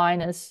matrix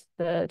minus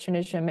the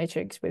transition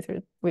matrix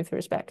with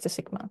respect to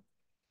sigma.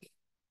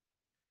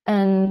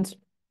 And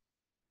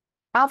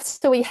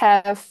after we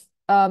have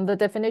the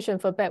definition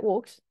for bad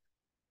walks,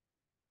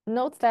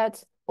 note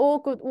that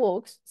all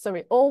walks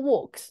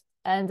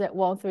end at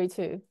 1, 3,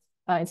 2,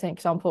 it's an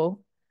example,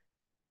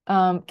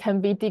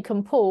 can be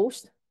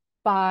decomposed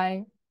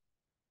by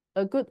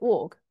a good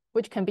walk,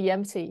 which can be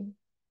empty,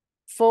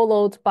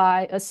 followed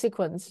by a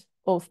sequence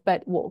of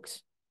bad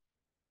walks,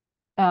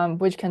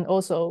 which can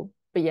also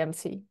be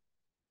empty.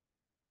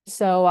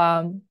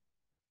 So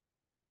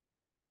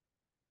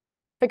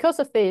because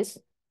of this,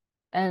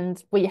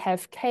 and we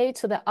have k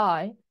to the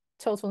I,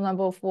 total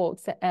number of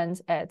walks that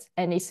ends at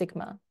any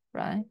sigma,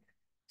 right?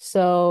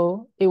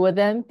 So it will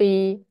then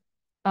be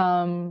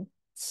sum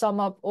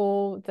up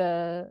all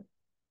the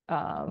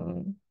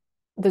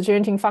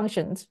generating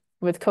functions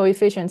with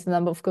coefficients, the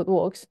number of good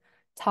walks,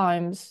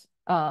 times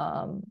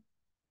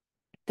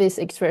this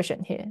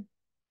expression here.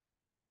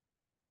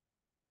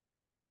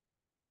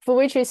 For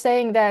which is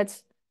saying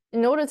that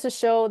in order to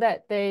show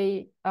that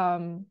they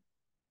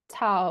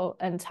tau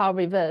and tau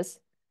reverse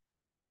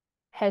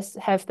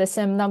have the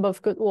same number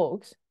of good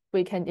walks,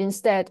 we can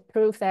instead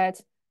prove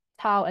that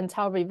tau and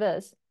tau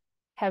reverse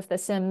have the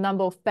same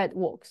number of bad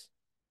walks.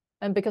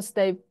 And because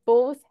they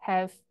both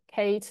have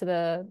k to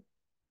the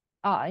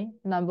I,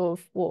 number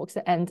of walks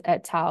that end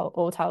at tau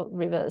or tau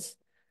reverse,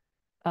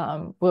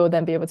 we'll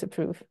then be able to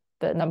prove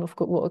the number of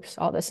good walks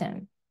are the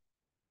same.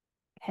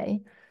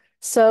 Okay,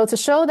 so to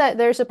show that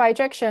there's a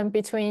bijection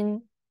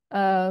between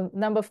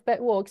number of bad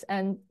walks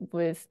and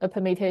with a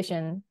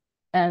permutation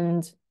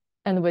and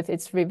with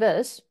its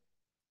reverse,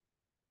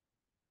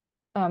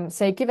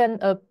 say given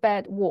a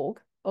bad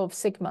walk of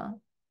sigma,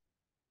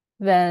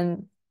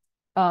 then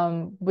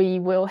we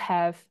will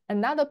have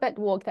another bad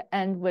walk that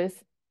end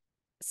with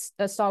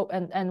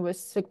end with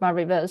sigma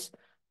reverse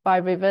by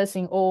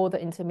reversing all the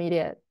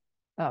intermediate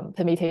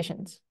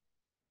permutations.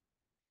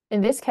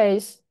 In this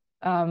case,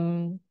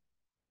 we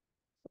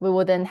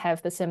will then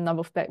have the same number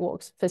of bad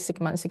walks for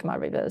sigma and sigma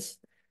reverse.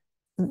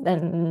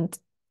 And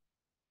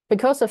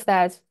because of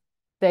that,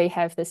 they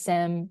have the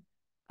same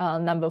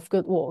number of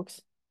good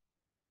walks,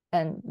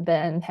 and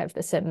then have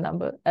the same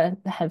number and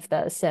have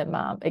the same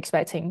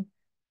expecting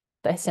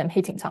the same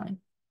heating time.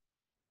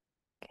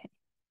 Okay.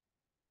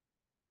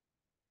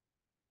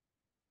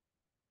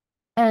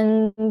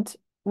 And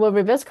well,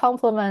 reverse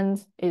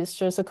complement is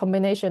just a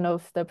combination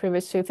of the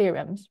previous two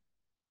theorems.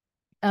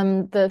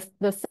 The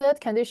third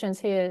conditions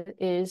here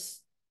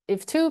is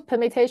if two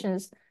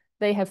permutations,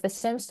 they have the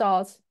same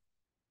starts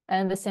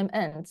and the same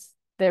ends,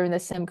 they're in the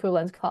same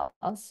equivalent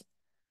class.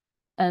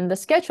 And the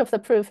sketch of the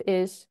proof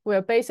is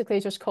we're basically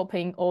just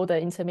copying all the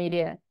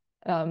intermediate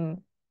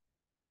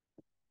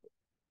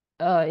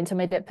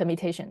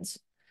permutations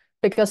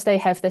because they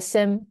have the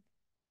same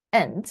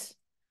ends.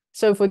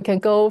 So if we can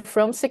go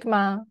from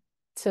sigma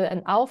to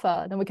an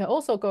alpha, then we can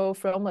also go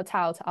from a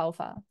tau to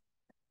alpha.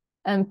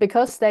 And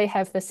because they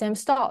have the same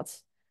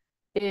starts,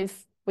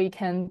 if we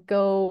can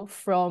go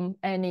from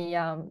any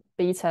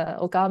beta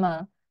or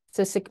gamma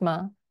to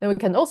sigma, then we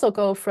can also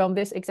go from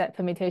this exact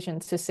permutation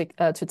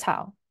to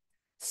tau.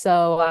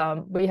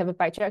 So we have a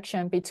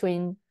bijection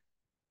between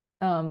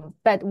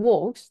bad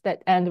walks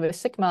that end with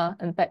sigma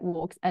and bad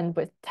walks end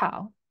with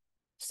tau.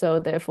 So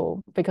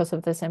therefore, because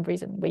of the same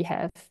reason, we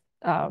have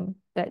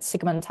that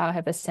sigma and tau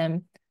have the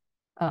same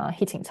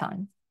heating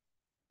time.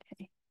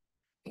 Okay.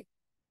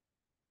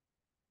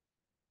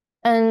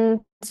 And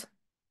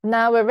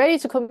now we're ready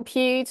to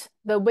compute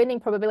the winning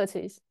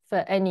probabilities for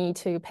any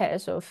two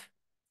pairs of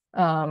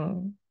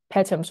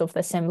patterns of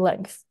the same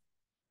length.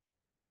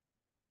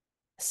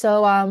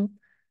 So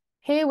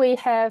here we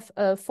have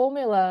a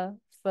formula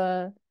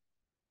for,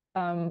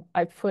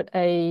 I put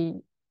a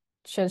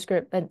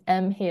transcript and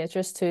M here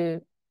just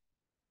to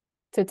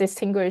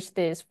distinguish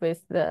this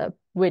with the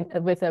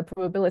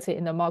probability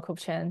in the Markov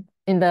chain,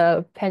 in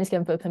the Penney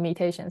scheme for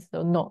permutations,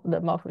 so not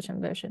the Markov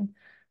chain version.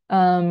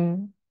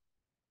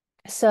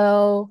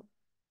 So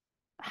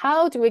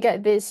how do we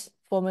get this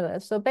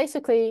formula? So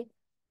basically,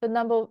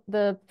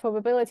 the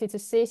probability to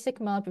see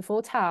sigma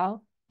before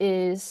tau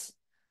is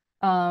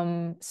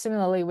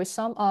similarly we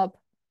sum up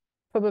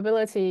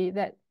probability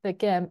that the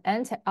game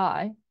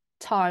anti-I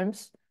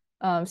times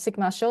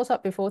sigma shows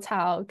up before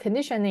tau,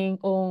 conditioning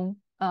on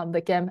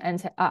the game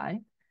anti-I,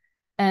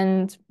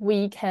 and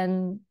we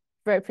can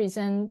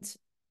represent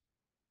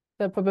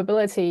the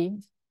probability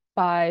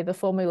by the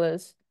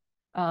formulas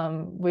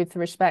with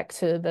respect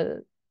to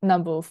the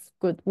number of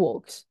good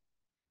walks,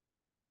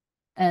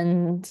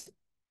 and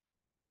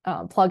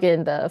plug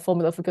in the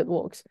formula for good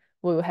walks.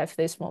 We will have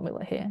this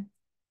formula here.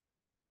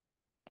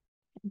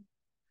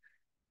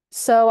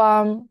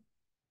 So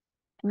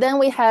then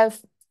we have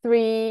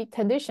three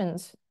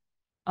conditions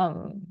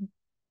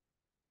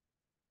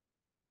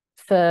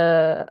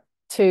for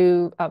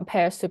two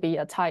pairs to be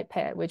a tight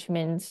pair, which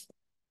means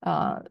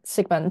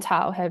sigma and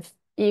tau have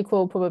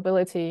equal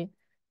probability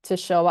to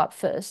show up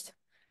first.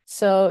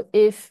 So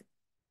if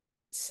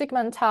sigma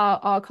and tau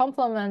are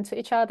complement to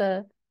each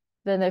other,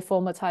 then they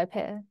form a tight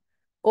pair.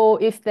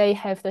 Or if they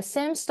have the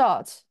same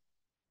start,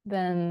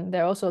 then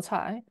they're also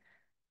tight.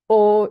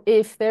 Or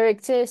if there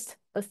exists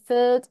a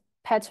third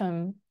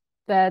pattern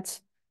that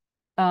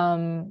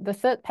the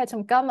third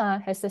pattern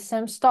gamma has the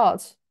same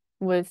start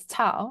with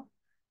tau,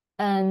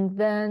 and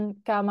then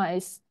gamma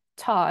is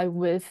tied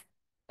with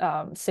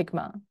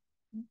sigma.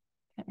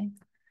 Okay.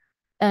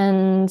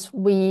 And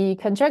we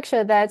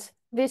conjecture that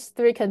these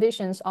three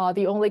conditions are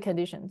the only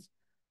conditions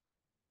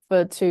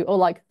for two, or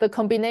like the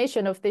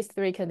combination of these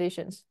three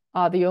conditions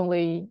are the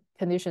only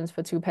conditions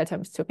for two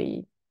patterns to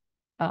be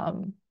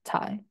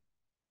tied.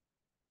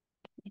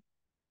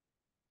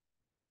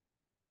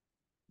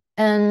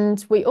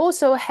 And we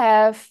also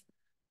have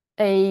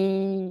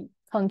a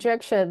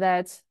conjecture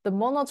that the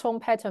monotone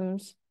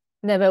patterns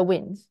never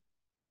wins.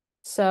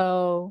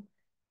 So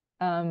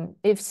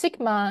if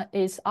sigma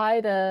is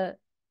either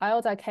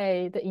iota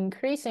k, the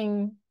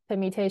increasing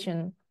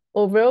permutation,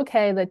 or rho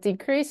k, the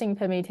decreasing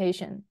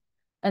permutation,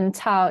 and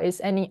tau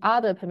is any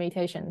other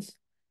permutations,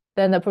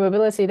 then the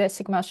probability that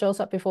sigma shows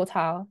up before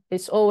tau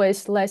is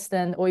always less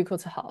than or equal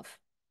to half.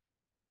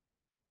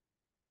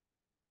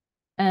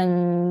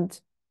 And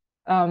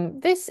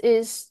this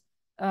is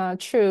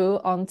true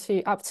up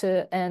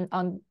to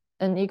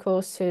n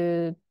equals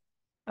to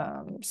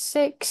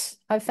 6,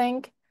 I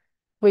think.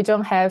 We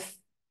don't have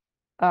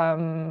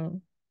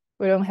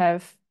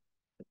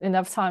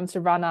enough time to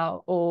run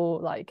out all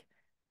like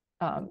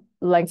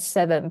length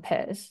 7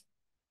 pairs.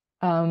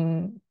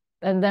 And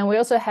then we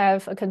also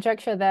have a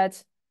conjecture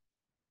that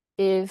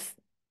if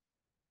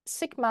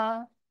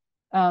sigma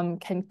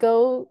can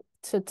go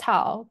to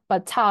tau,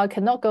 but tau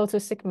cannot go to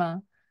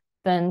sigma,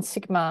 then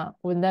sigma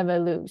will never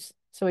lose.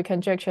 So we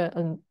conjecture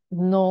a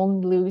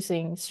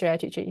non-losing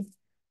strategy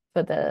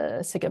for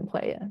the second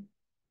player.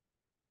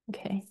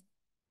 Okay.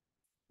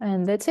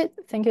 And that's it.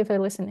 Thank you for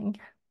listening.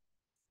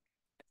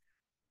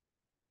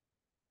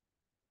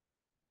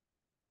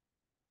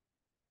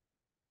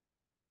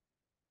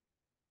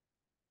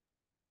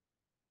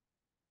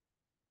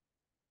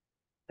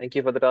 Thank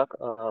you for the talk.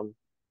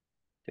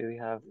 Do we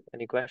have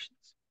any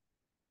questions?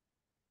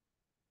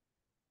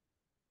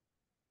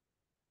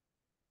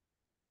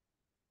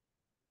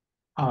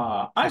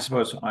 I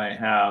suppose I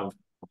have.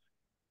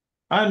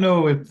 I don't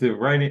know if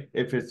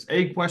it's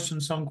a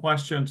question, some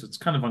questions. It's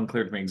kind of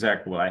unclear to me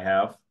exactly what I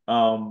have.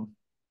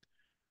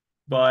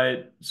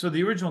 But so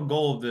the original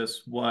goal of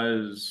this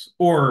was,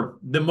 or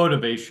the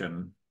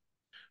motivation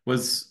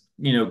was,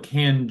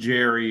 can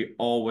Jerry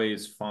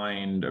always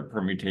find a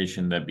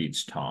permutation that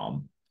beats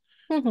Tom?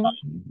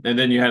 And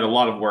then you had a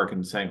lot of work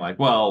in saying like,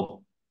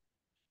 well,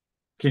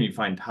 can you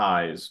find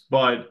ties?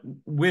 But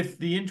with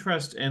the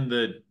interest in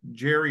the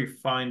Jerry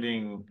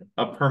finding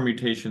a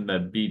permutation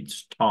that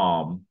beats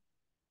Tom,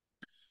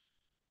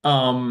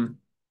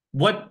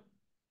 what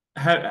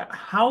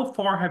how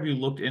far have you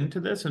looked into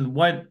this, and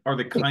what are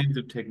the kinds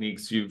of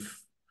techniques you've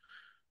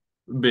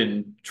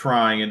been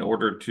trying in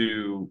order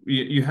to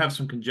you have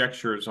some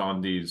conjectures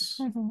on these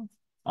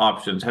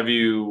options. Have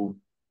you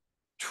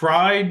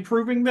tried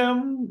proving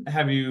them?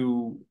 Have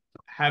you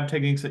have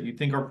techniques that you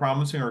think are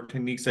promising, or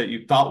techniques that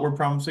you thought were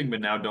promising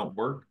but now don't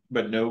work,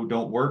 but no,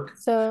 don't work?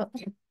 So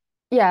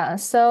yeah,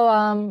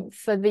 so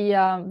for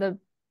the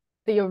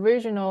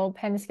original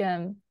Penn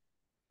scan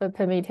for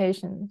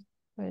permutation,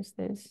 where's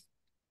this?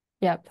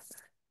 Yep.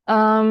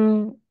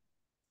 So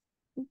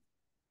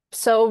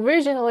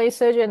originally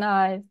Sergio and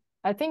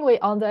I think we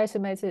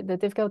underestimated the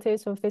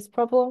difficulties of this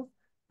problem,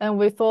 and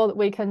we thought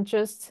we can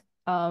just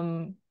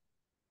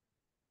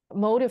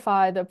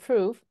modify the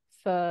proof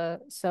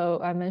so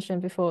I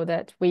mentioned before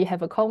that we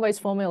have a convex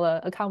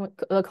formula, a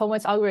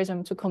convex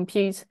algorithm to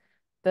compute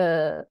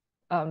the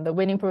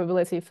winning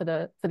probability for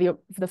the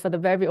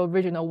very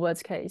original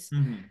worst case.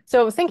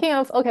 So thinking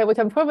of, okay, we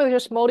can probably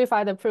just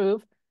modify the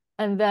proof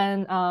and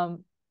then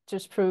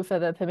just prove for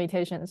the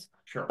permutations.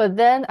 Sure. But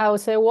then I would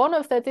say one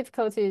of the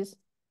difficulties,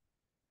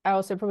 I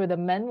would say probably the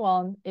main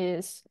one,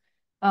 is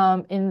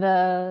in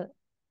the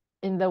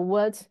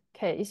word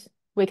case,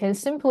 we can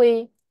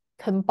simply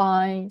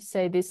combine,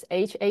 say, this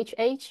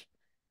HHH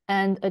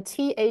and a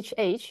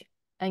THH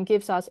and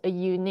gives us a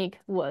unique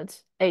word,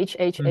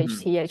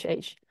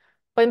 HHH,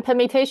 But in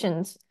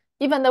permutations,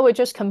 even though we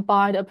just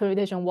combined a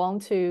permutation 1,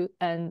 2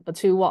 and a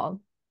 2, 1,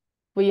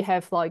 we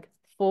have like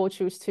 4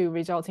 choose 2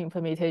 resulting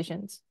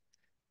permutations.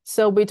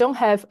 So we don't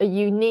have a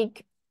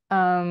unique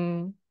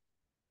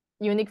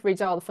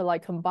result for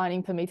like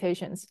combining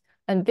permutations.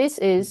 And this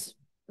is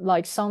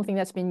like something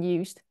that's been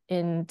used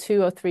in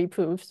 2 or 3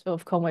 proofs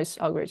of convex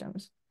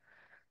algorithms.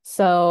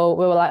 So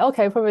we were like,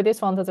 okay, probably this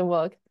one doesn't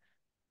work.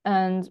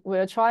 And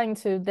we're trying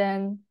to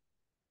then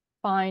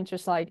find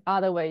just like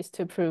other ways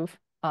to prove.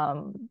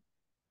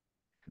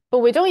 But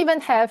we don't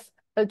even have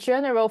a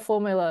general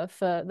formula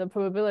for the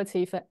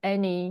probability for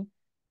any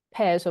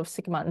pairs of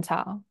sigma and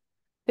tau.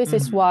 This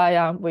is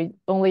why we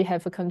only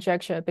have a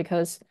conjecture,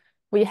 because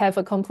we have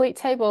a complete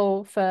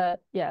table for,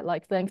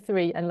 like length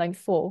 3 and length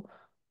 4,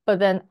 but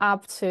then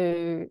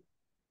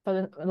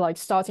like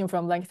starting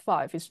from length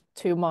 5 is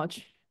too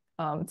much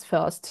for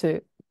us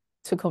to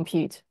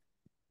compute.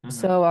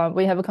 So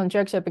we have a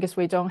conjecture because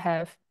we don't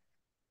have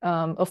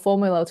a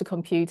formula to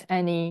compute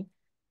any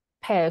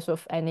pairs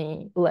of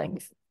any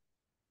length.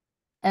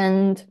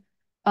 And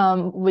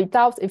we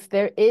doubt if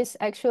there is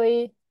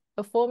actually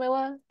a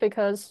formula,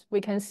 because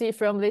we can see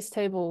from this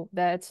table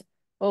that,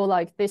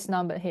 like this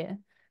number here,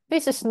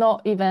 this is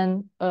not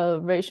even a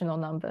rational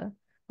number,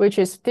 which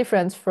is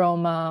different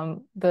from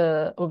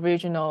the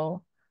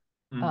original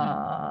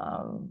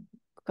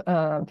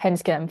Penn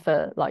scan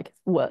for like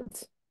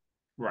words.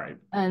 Right.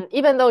 And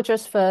even though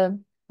just for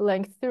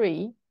length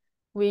 3,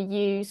 we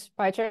use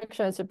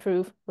bijection to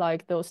prove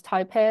like those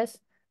type pairs,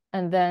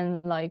 and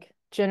then like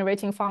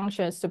generating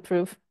functions to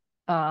prove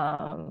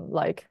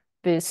like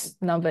this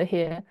number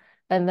here.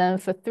 And then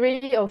for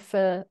 3 of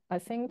I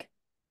think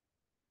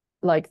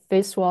like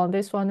this one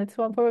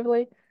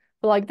probably,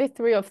 but like the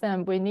 3 of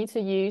them, we need to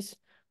use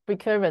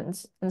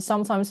recurrence, and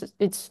sometimes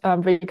it's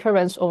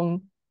recurrence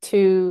on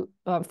 2,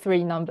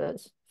 3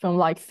 numbers from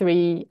like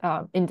 3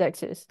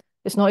 indexes.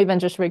 It's not even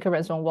just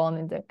recurrence on 1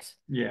 index.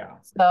 Yeah.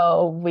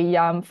 So we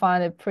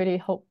find it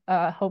pretty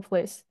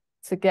hopeless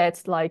to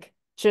get like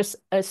just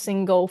a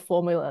single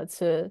formula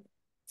to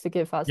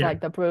give us like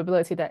the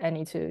probability that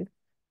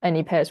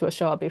any pairs will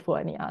show up before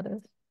any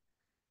others.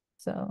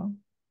 So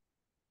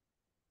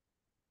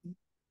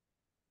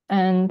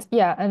and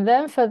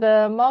then for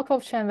the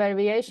Markov chain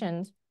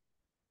variations,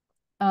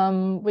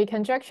 we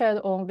conjectured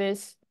on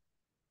this.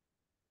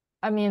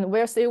 I mean,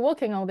 we're still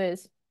working on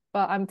this,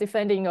 but I'm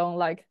defending on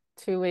like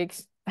 2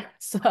 weeks.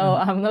 So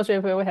I'm not sure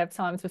if we will have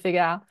time to figure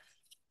out.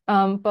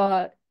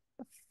 But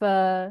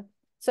so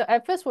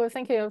at first we were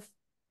thinking of,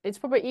 it's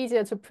probably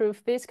easier to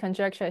prove this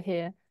conjecture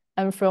here,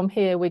 and from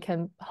here we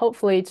can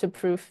hopefully to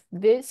prove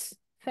this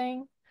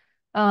thing.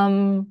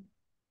 But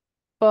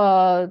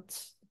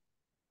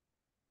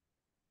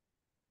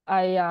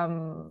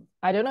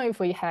I don't know if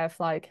we have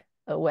like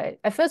a way.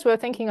 At first we're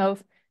thinking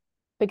of,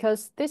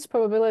 because this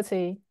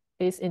probability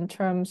is in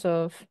terms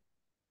of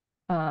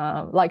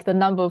like the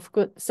number of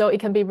good, so it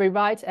can be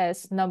rewrite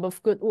as number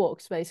of good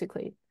walks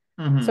basically.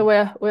 So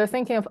we're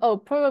thinking of, oh,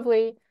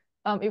 probably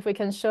if we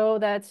can show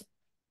that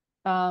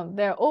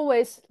there are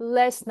always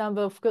less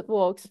number of good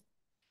walks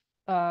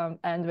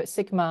and with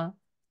sigma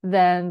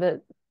than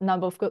the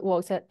number of good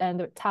walks at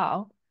end with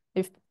tau.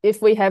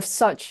 If we have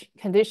such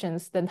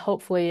conditions, then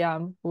hopefully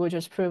we'll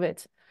just prove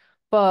it.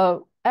 But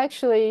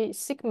actually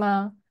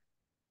sigma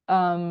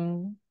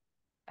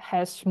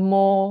has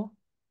more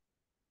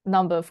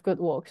number of good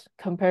walks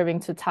comparing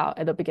to tau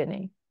at the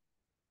beginning,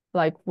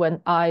 like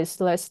when I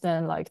is less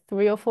than like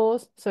 3 or 4.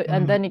 So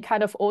and then it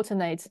kind of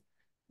alternates.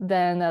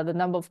 Then the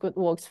number of good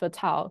walks for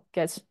tau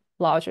gets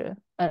larger,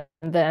 and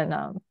then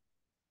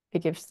it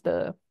gives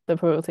the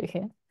probability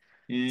here.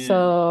 Yeah.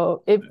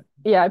 So it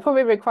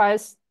probably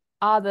requires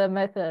other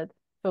method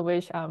for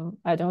which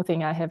I don't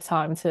think I have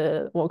time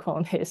to work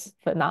on this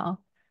for now.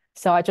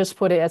 So I just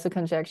put it as a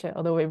conjecture,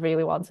 although we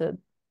really want to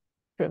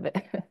prove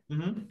it.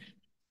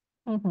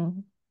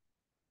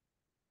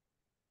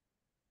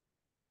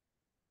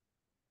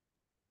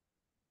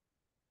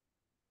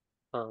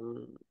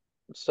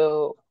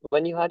 So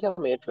when you had your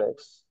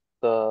matrix,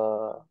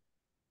 the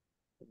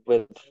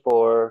with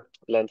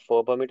length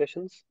 4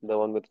 permutations, the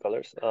one with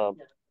colors,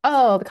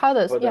 Oh, the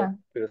colors, for the yeah.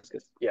 previous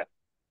case, yeah.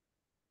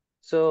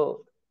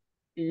 So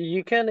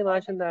you can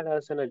imagine that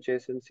as an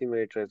adjacency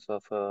matrix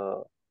of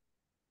a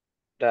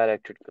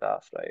directed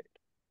graph, right?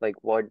 Like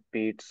what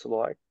beats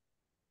what?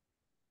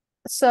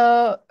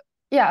 So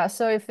yeah,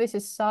 so if this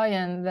is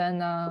cyan, then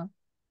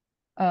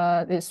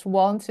this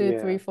 1, 2,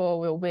 3, Yeah, 4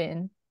 will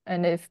win.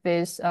 And if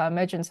this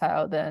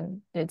mercantile,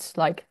 then it's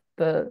like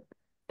the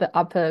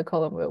upper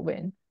column will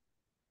win.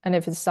 And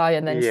if it's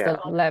cyan, then it's the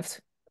yeah. left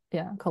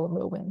column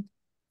will win.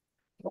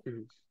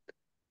 Mhm.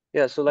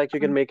 Yeah, so like you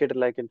can make it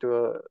like into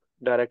a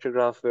directed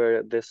graph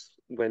where this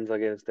wins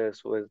against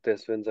this, with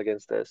this wins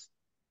against this.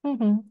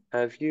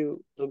 Have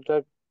you looked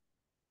at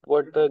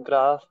what the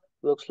graph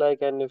looks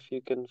like and if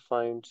you can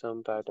find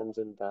some patterns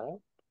in that?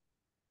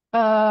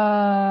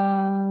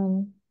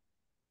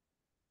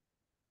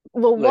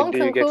 Well, Like, one do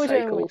you get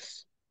conclusion,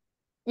 cycles?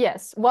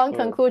 yes, one Or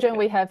conclusion yeah.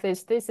 we have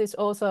is this is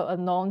also a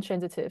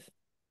non-transitive.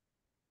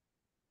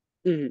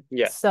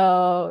 Yeah.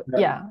 So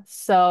Right. yeah,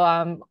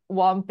 so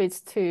 1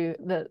 bits to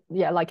the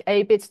like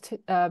A bits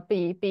to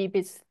B, B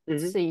bits hmm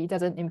C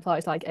doesn't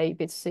imply like A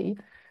bits C.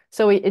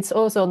 So it's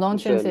also So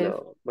non-transitive.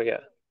 no, but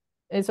yeah.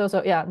 It's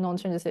also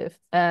non-transitive,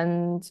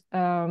 and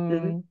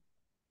hmm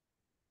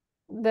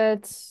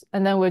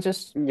and then we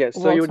just Yeah,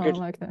 so you walked would on get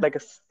like that. like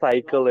a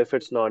cycle if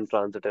it's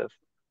non-transitive.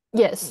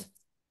 Yes.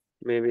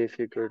 Maybe if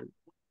you could,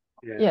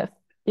 yeah.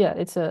 Yeah.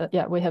 It's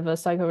we have a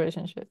cycle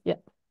relationship.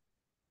 Yeah.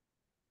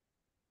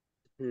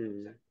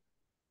 Hmm.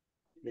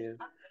 Yeah.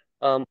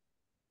 Um,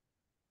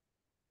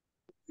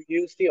 we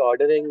use the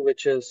ordering,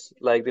 which is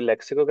like the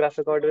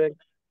lexicographic ordering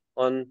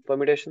on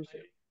permutations,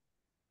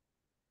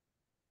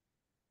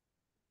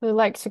 The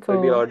like the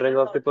lexical. ordering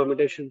of the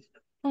permutations,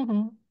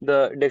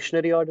 the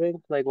dictionary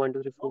ordering, like 1,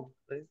 2, 3, 4,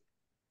 5.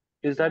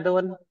 Is that the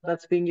one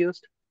that's being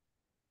used?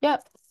 Yeah.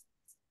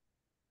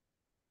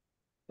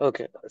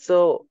 Okay,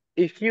 so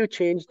if you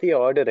change the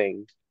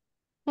ordering,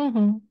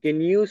 can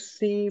you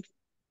see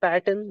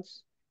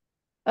patterns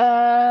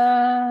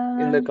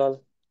in the Um,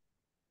 column?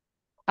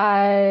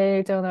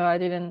 I don't know. I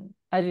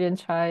didn't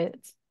try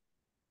it.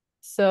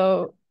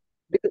 So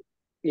Because,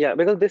 yeah,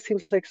 because this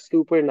seems like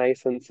super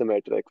nice and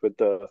symmetric with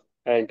the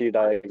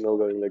anti-diagonal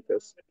going like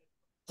this.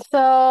 So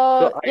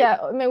I, yeah,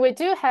 I mean we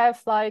do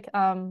have like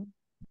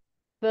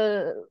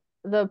the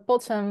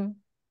bottom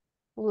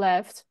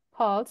left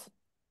part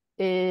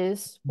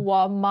is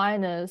 1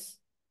 minus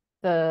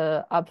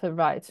the upper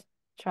right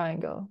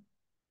triangle,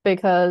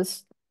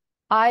 because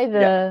yeah,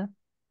 either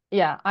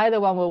either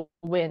one will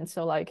win.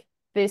 So like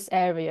this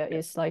area yeah.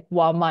 is like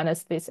 1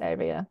 minus this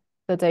area,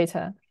 the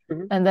data.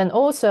 hmm And then yeah.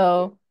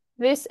 also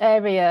this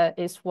area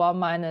is 1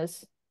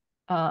 minus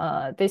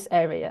this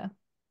area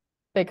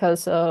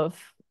because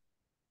of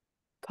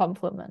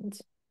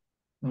complement.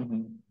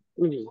 Mhm.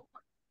 hmm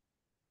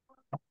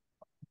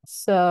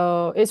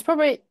So it's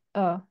probably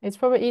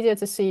easier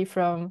to see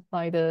from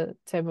like the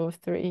table of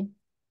 3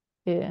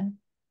 here.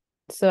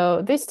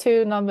 So these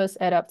two numbers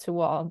add up to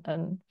 1,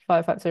 and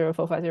 550,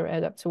 450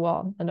 add up to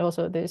 1, and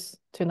also these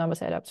two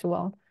numbers add up to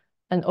 1,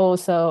 and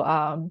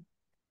also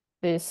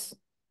these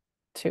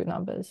two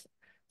numbers.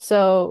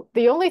 So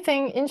the only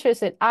thing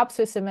interested up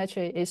to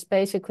symmetry is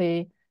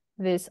basically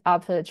this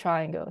upper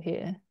triangle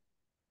here.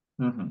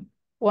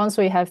 Once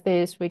we have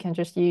this, we can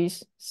just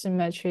use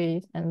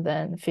symmetry and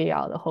then figure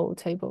out the whole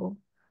table.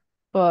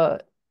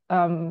 But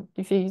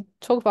if you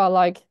talk about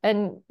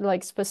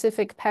like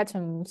specific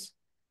patterns,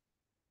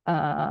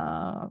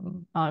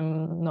 I'm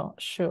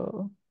not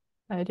sure.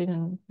 I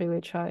didn't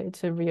really try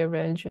to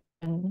rearrange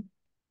and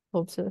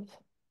observe.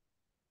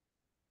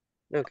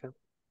 Okay.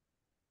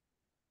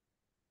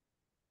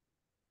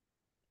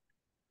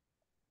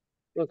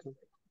 Okay.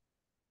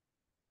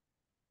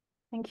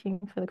 Thank you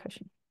for the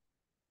question.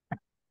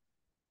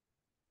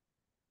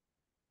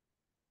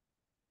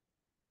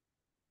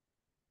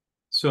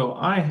 So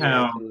I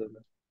have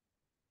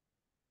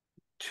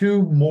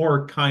two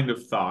more kind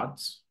of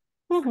thoughts.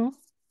 One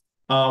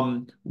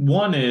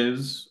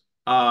is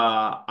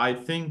I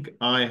think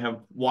I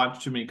have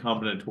watched too many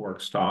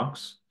combinatoric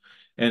stocks.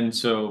 And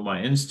so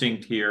my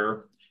instinct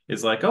here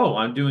is like, oh,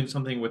 I'm doing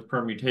something with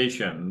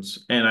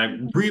permutations. And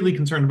I'm really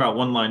concerned about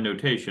one-line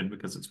notation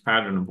because it's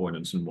pattern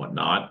avoidance and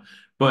whatnot.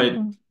 But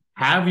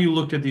have you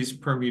looked at these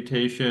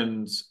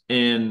permutations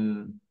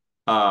in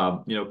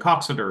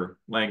Coxeter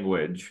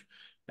language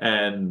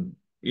and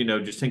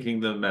just thinking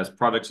them as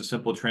products of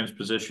simple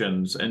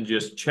transpositions and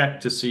just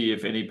check to see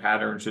if any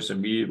patterns just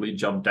immediately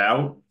jumped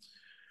out?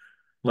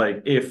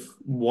 Like if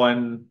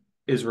one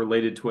is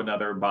related to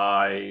another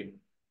by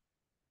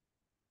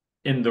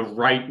in the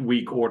right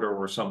week order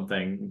or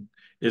something,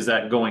 is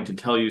that going to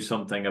tell you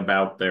something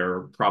about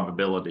their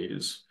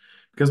probabilities?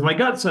 Because my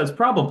gut says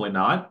probably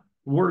not.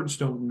 Words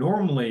don't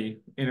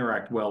normally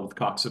interact well with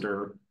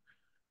Coxeter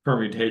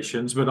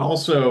permutations, but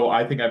also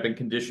I think I've been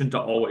conditioned to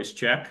always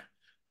check.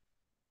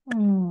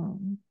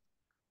 Can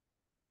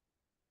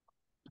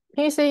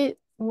you say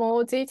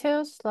more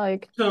details?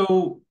 Like,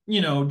 So,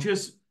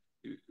 just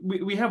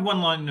we have one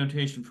line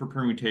notation for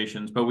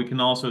permutations, but we can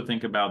also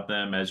think about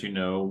them as,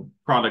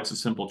 products of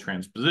simple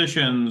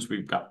transpositions.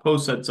 We've got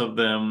posets of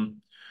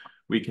them.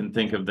 We can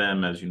think of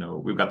them as,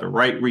 we've got the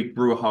right week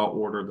Brouhaha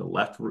order, the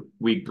left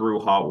week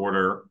Brouhaha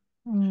order.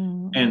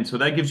 And so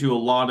that gives you a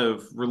lot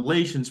of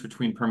relations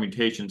between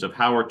permutations of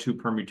how are two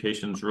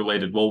permutations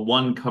related. Well,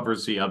 one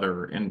covers the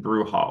other in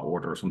Brouhaha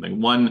order or something.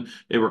 One,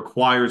 it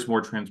requires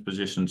more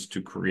transpositions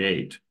to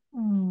create.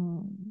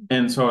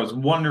 And so I was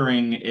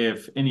wondering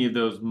if any of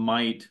those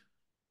might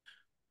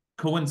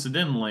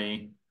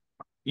coincidentally,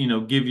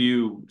 give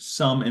you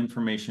some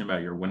information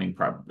about your winning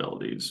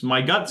probabilities.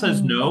 My gut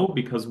says no,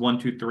 because 1,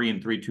 2, 3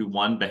 and 3, 2,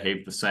 1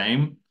 behave the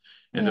same.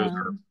 And those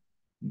are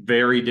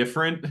very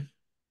different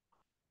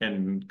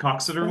in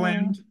Coxeter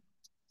land.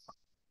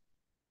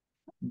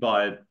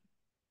 But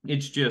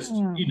it's just,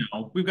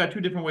 we've got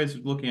two different ways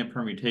of looking at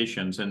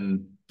permutations,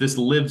 and this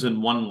lives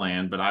in one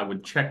land, but I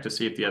would check to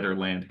see if the other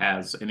land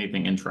has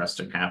anything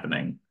interesting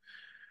happening.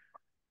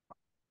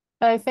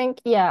 I think,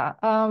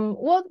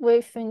 what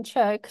we've been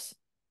checked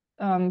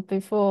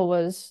before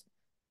was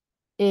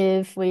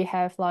if we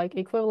have like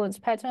equivalence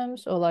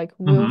patterns or like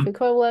Wilf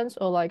equivalence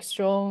or like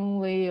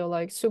strongly or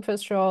like super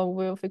strong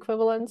Wilf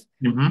equivalence,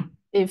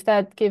 if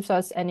that gives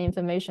us any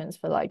information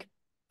for like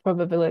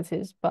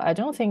probabilities. But I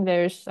don't think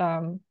there's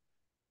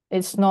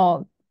it's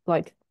not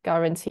like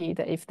guaranteed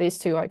that if these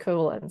two are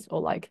equivalent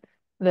or like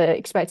the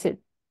expected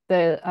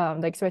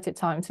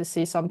time to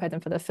see some pattern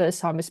for the first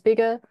time is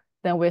bigger,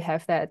 then we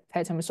have that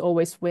pattern is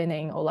always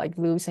winning or like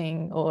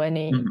losing or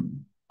any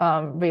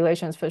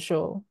relations for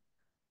sure.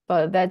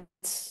 But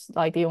that's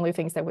like the only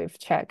things that we've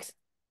checked.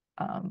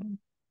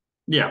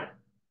 Yeah.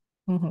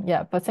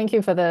 Yeah, but thank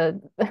you for the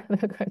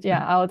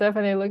I'll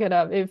definitely look it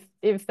up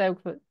if that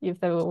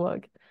will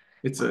work.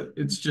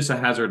 It's just a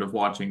hazard of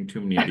watching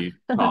too many of these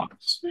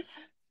talks.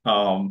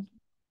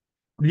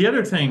 The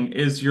other thing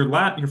is your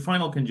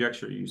final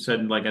conjecture. You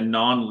said like a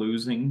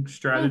non-losing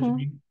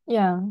strategy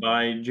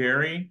by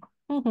Jerry.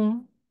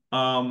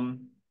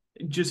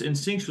 Just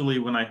instinctually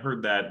when I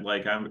heard that,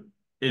 like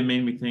it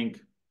made me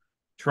think,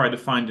 try to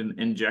find an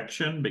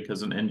injection,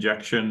 because an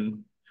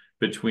injection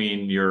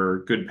between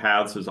your good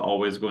paths is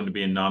always going to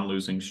be a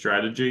non-losing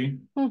strategy.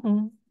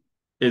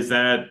 Is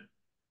that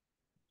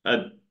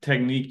a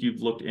technique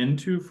you've looked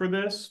into for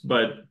this?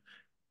 But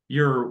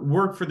your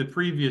work for the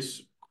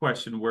previous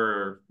question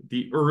where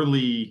the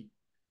early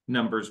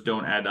numbers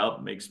don't add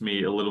up makes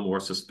me a little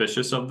more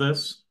suspicious of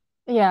this.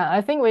 Yeah,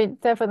 I think we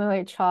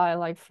definitely try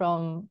like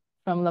from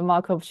the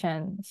Markov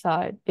chain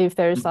side, if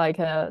there's like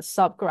a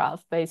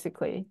subgraph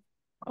basically,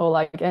 or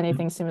like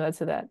anything similar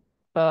to that.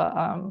 But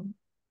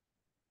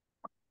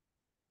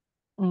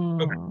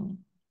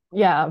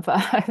yeah,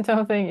 but I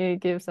don't think it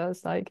gives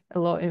us like a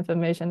lot of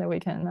information that we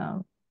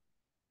can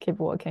keep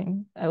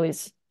working, at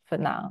least for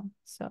now.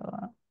 So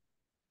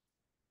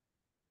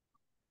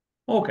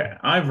okay,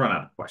 I've run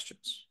out of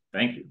questions.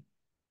 Thank you.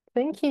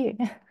 Thank you.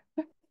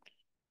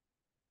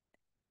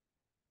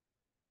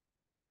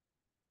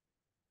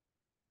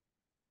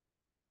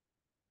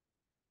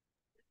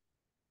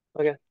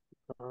 Okay,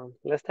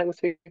 let's thank the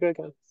speaker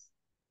again.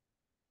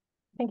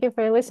 Thank you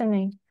for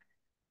listening.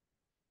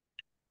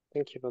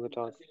 Thank you for the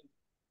talk.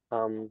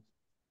 Yeah.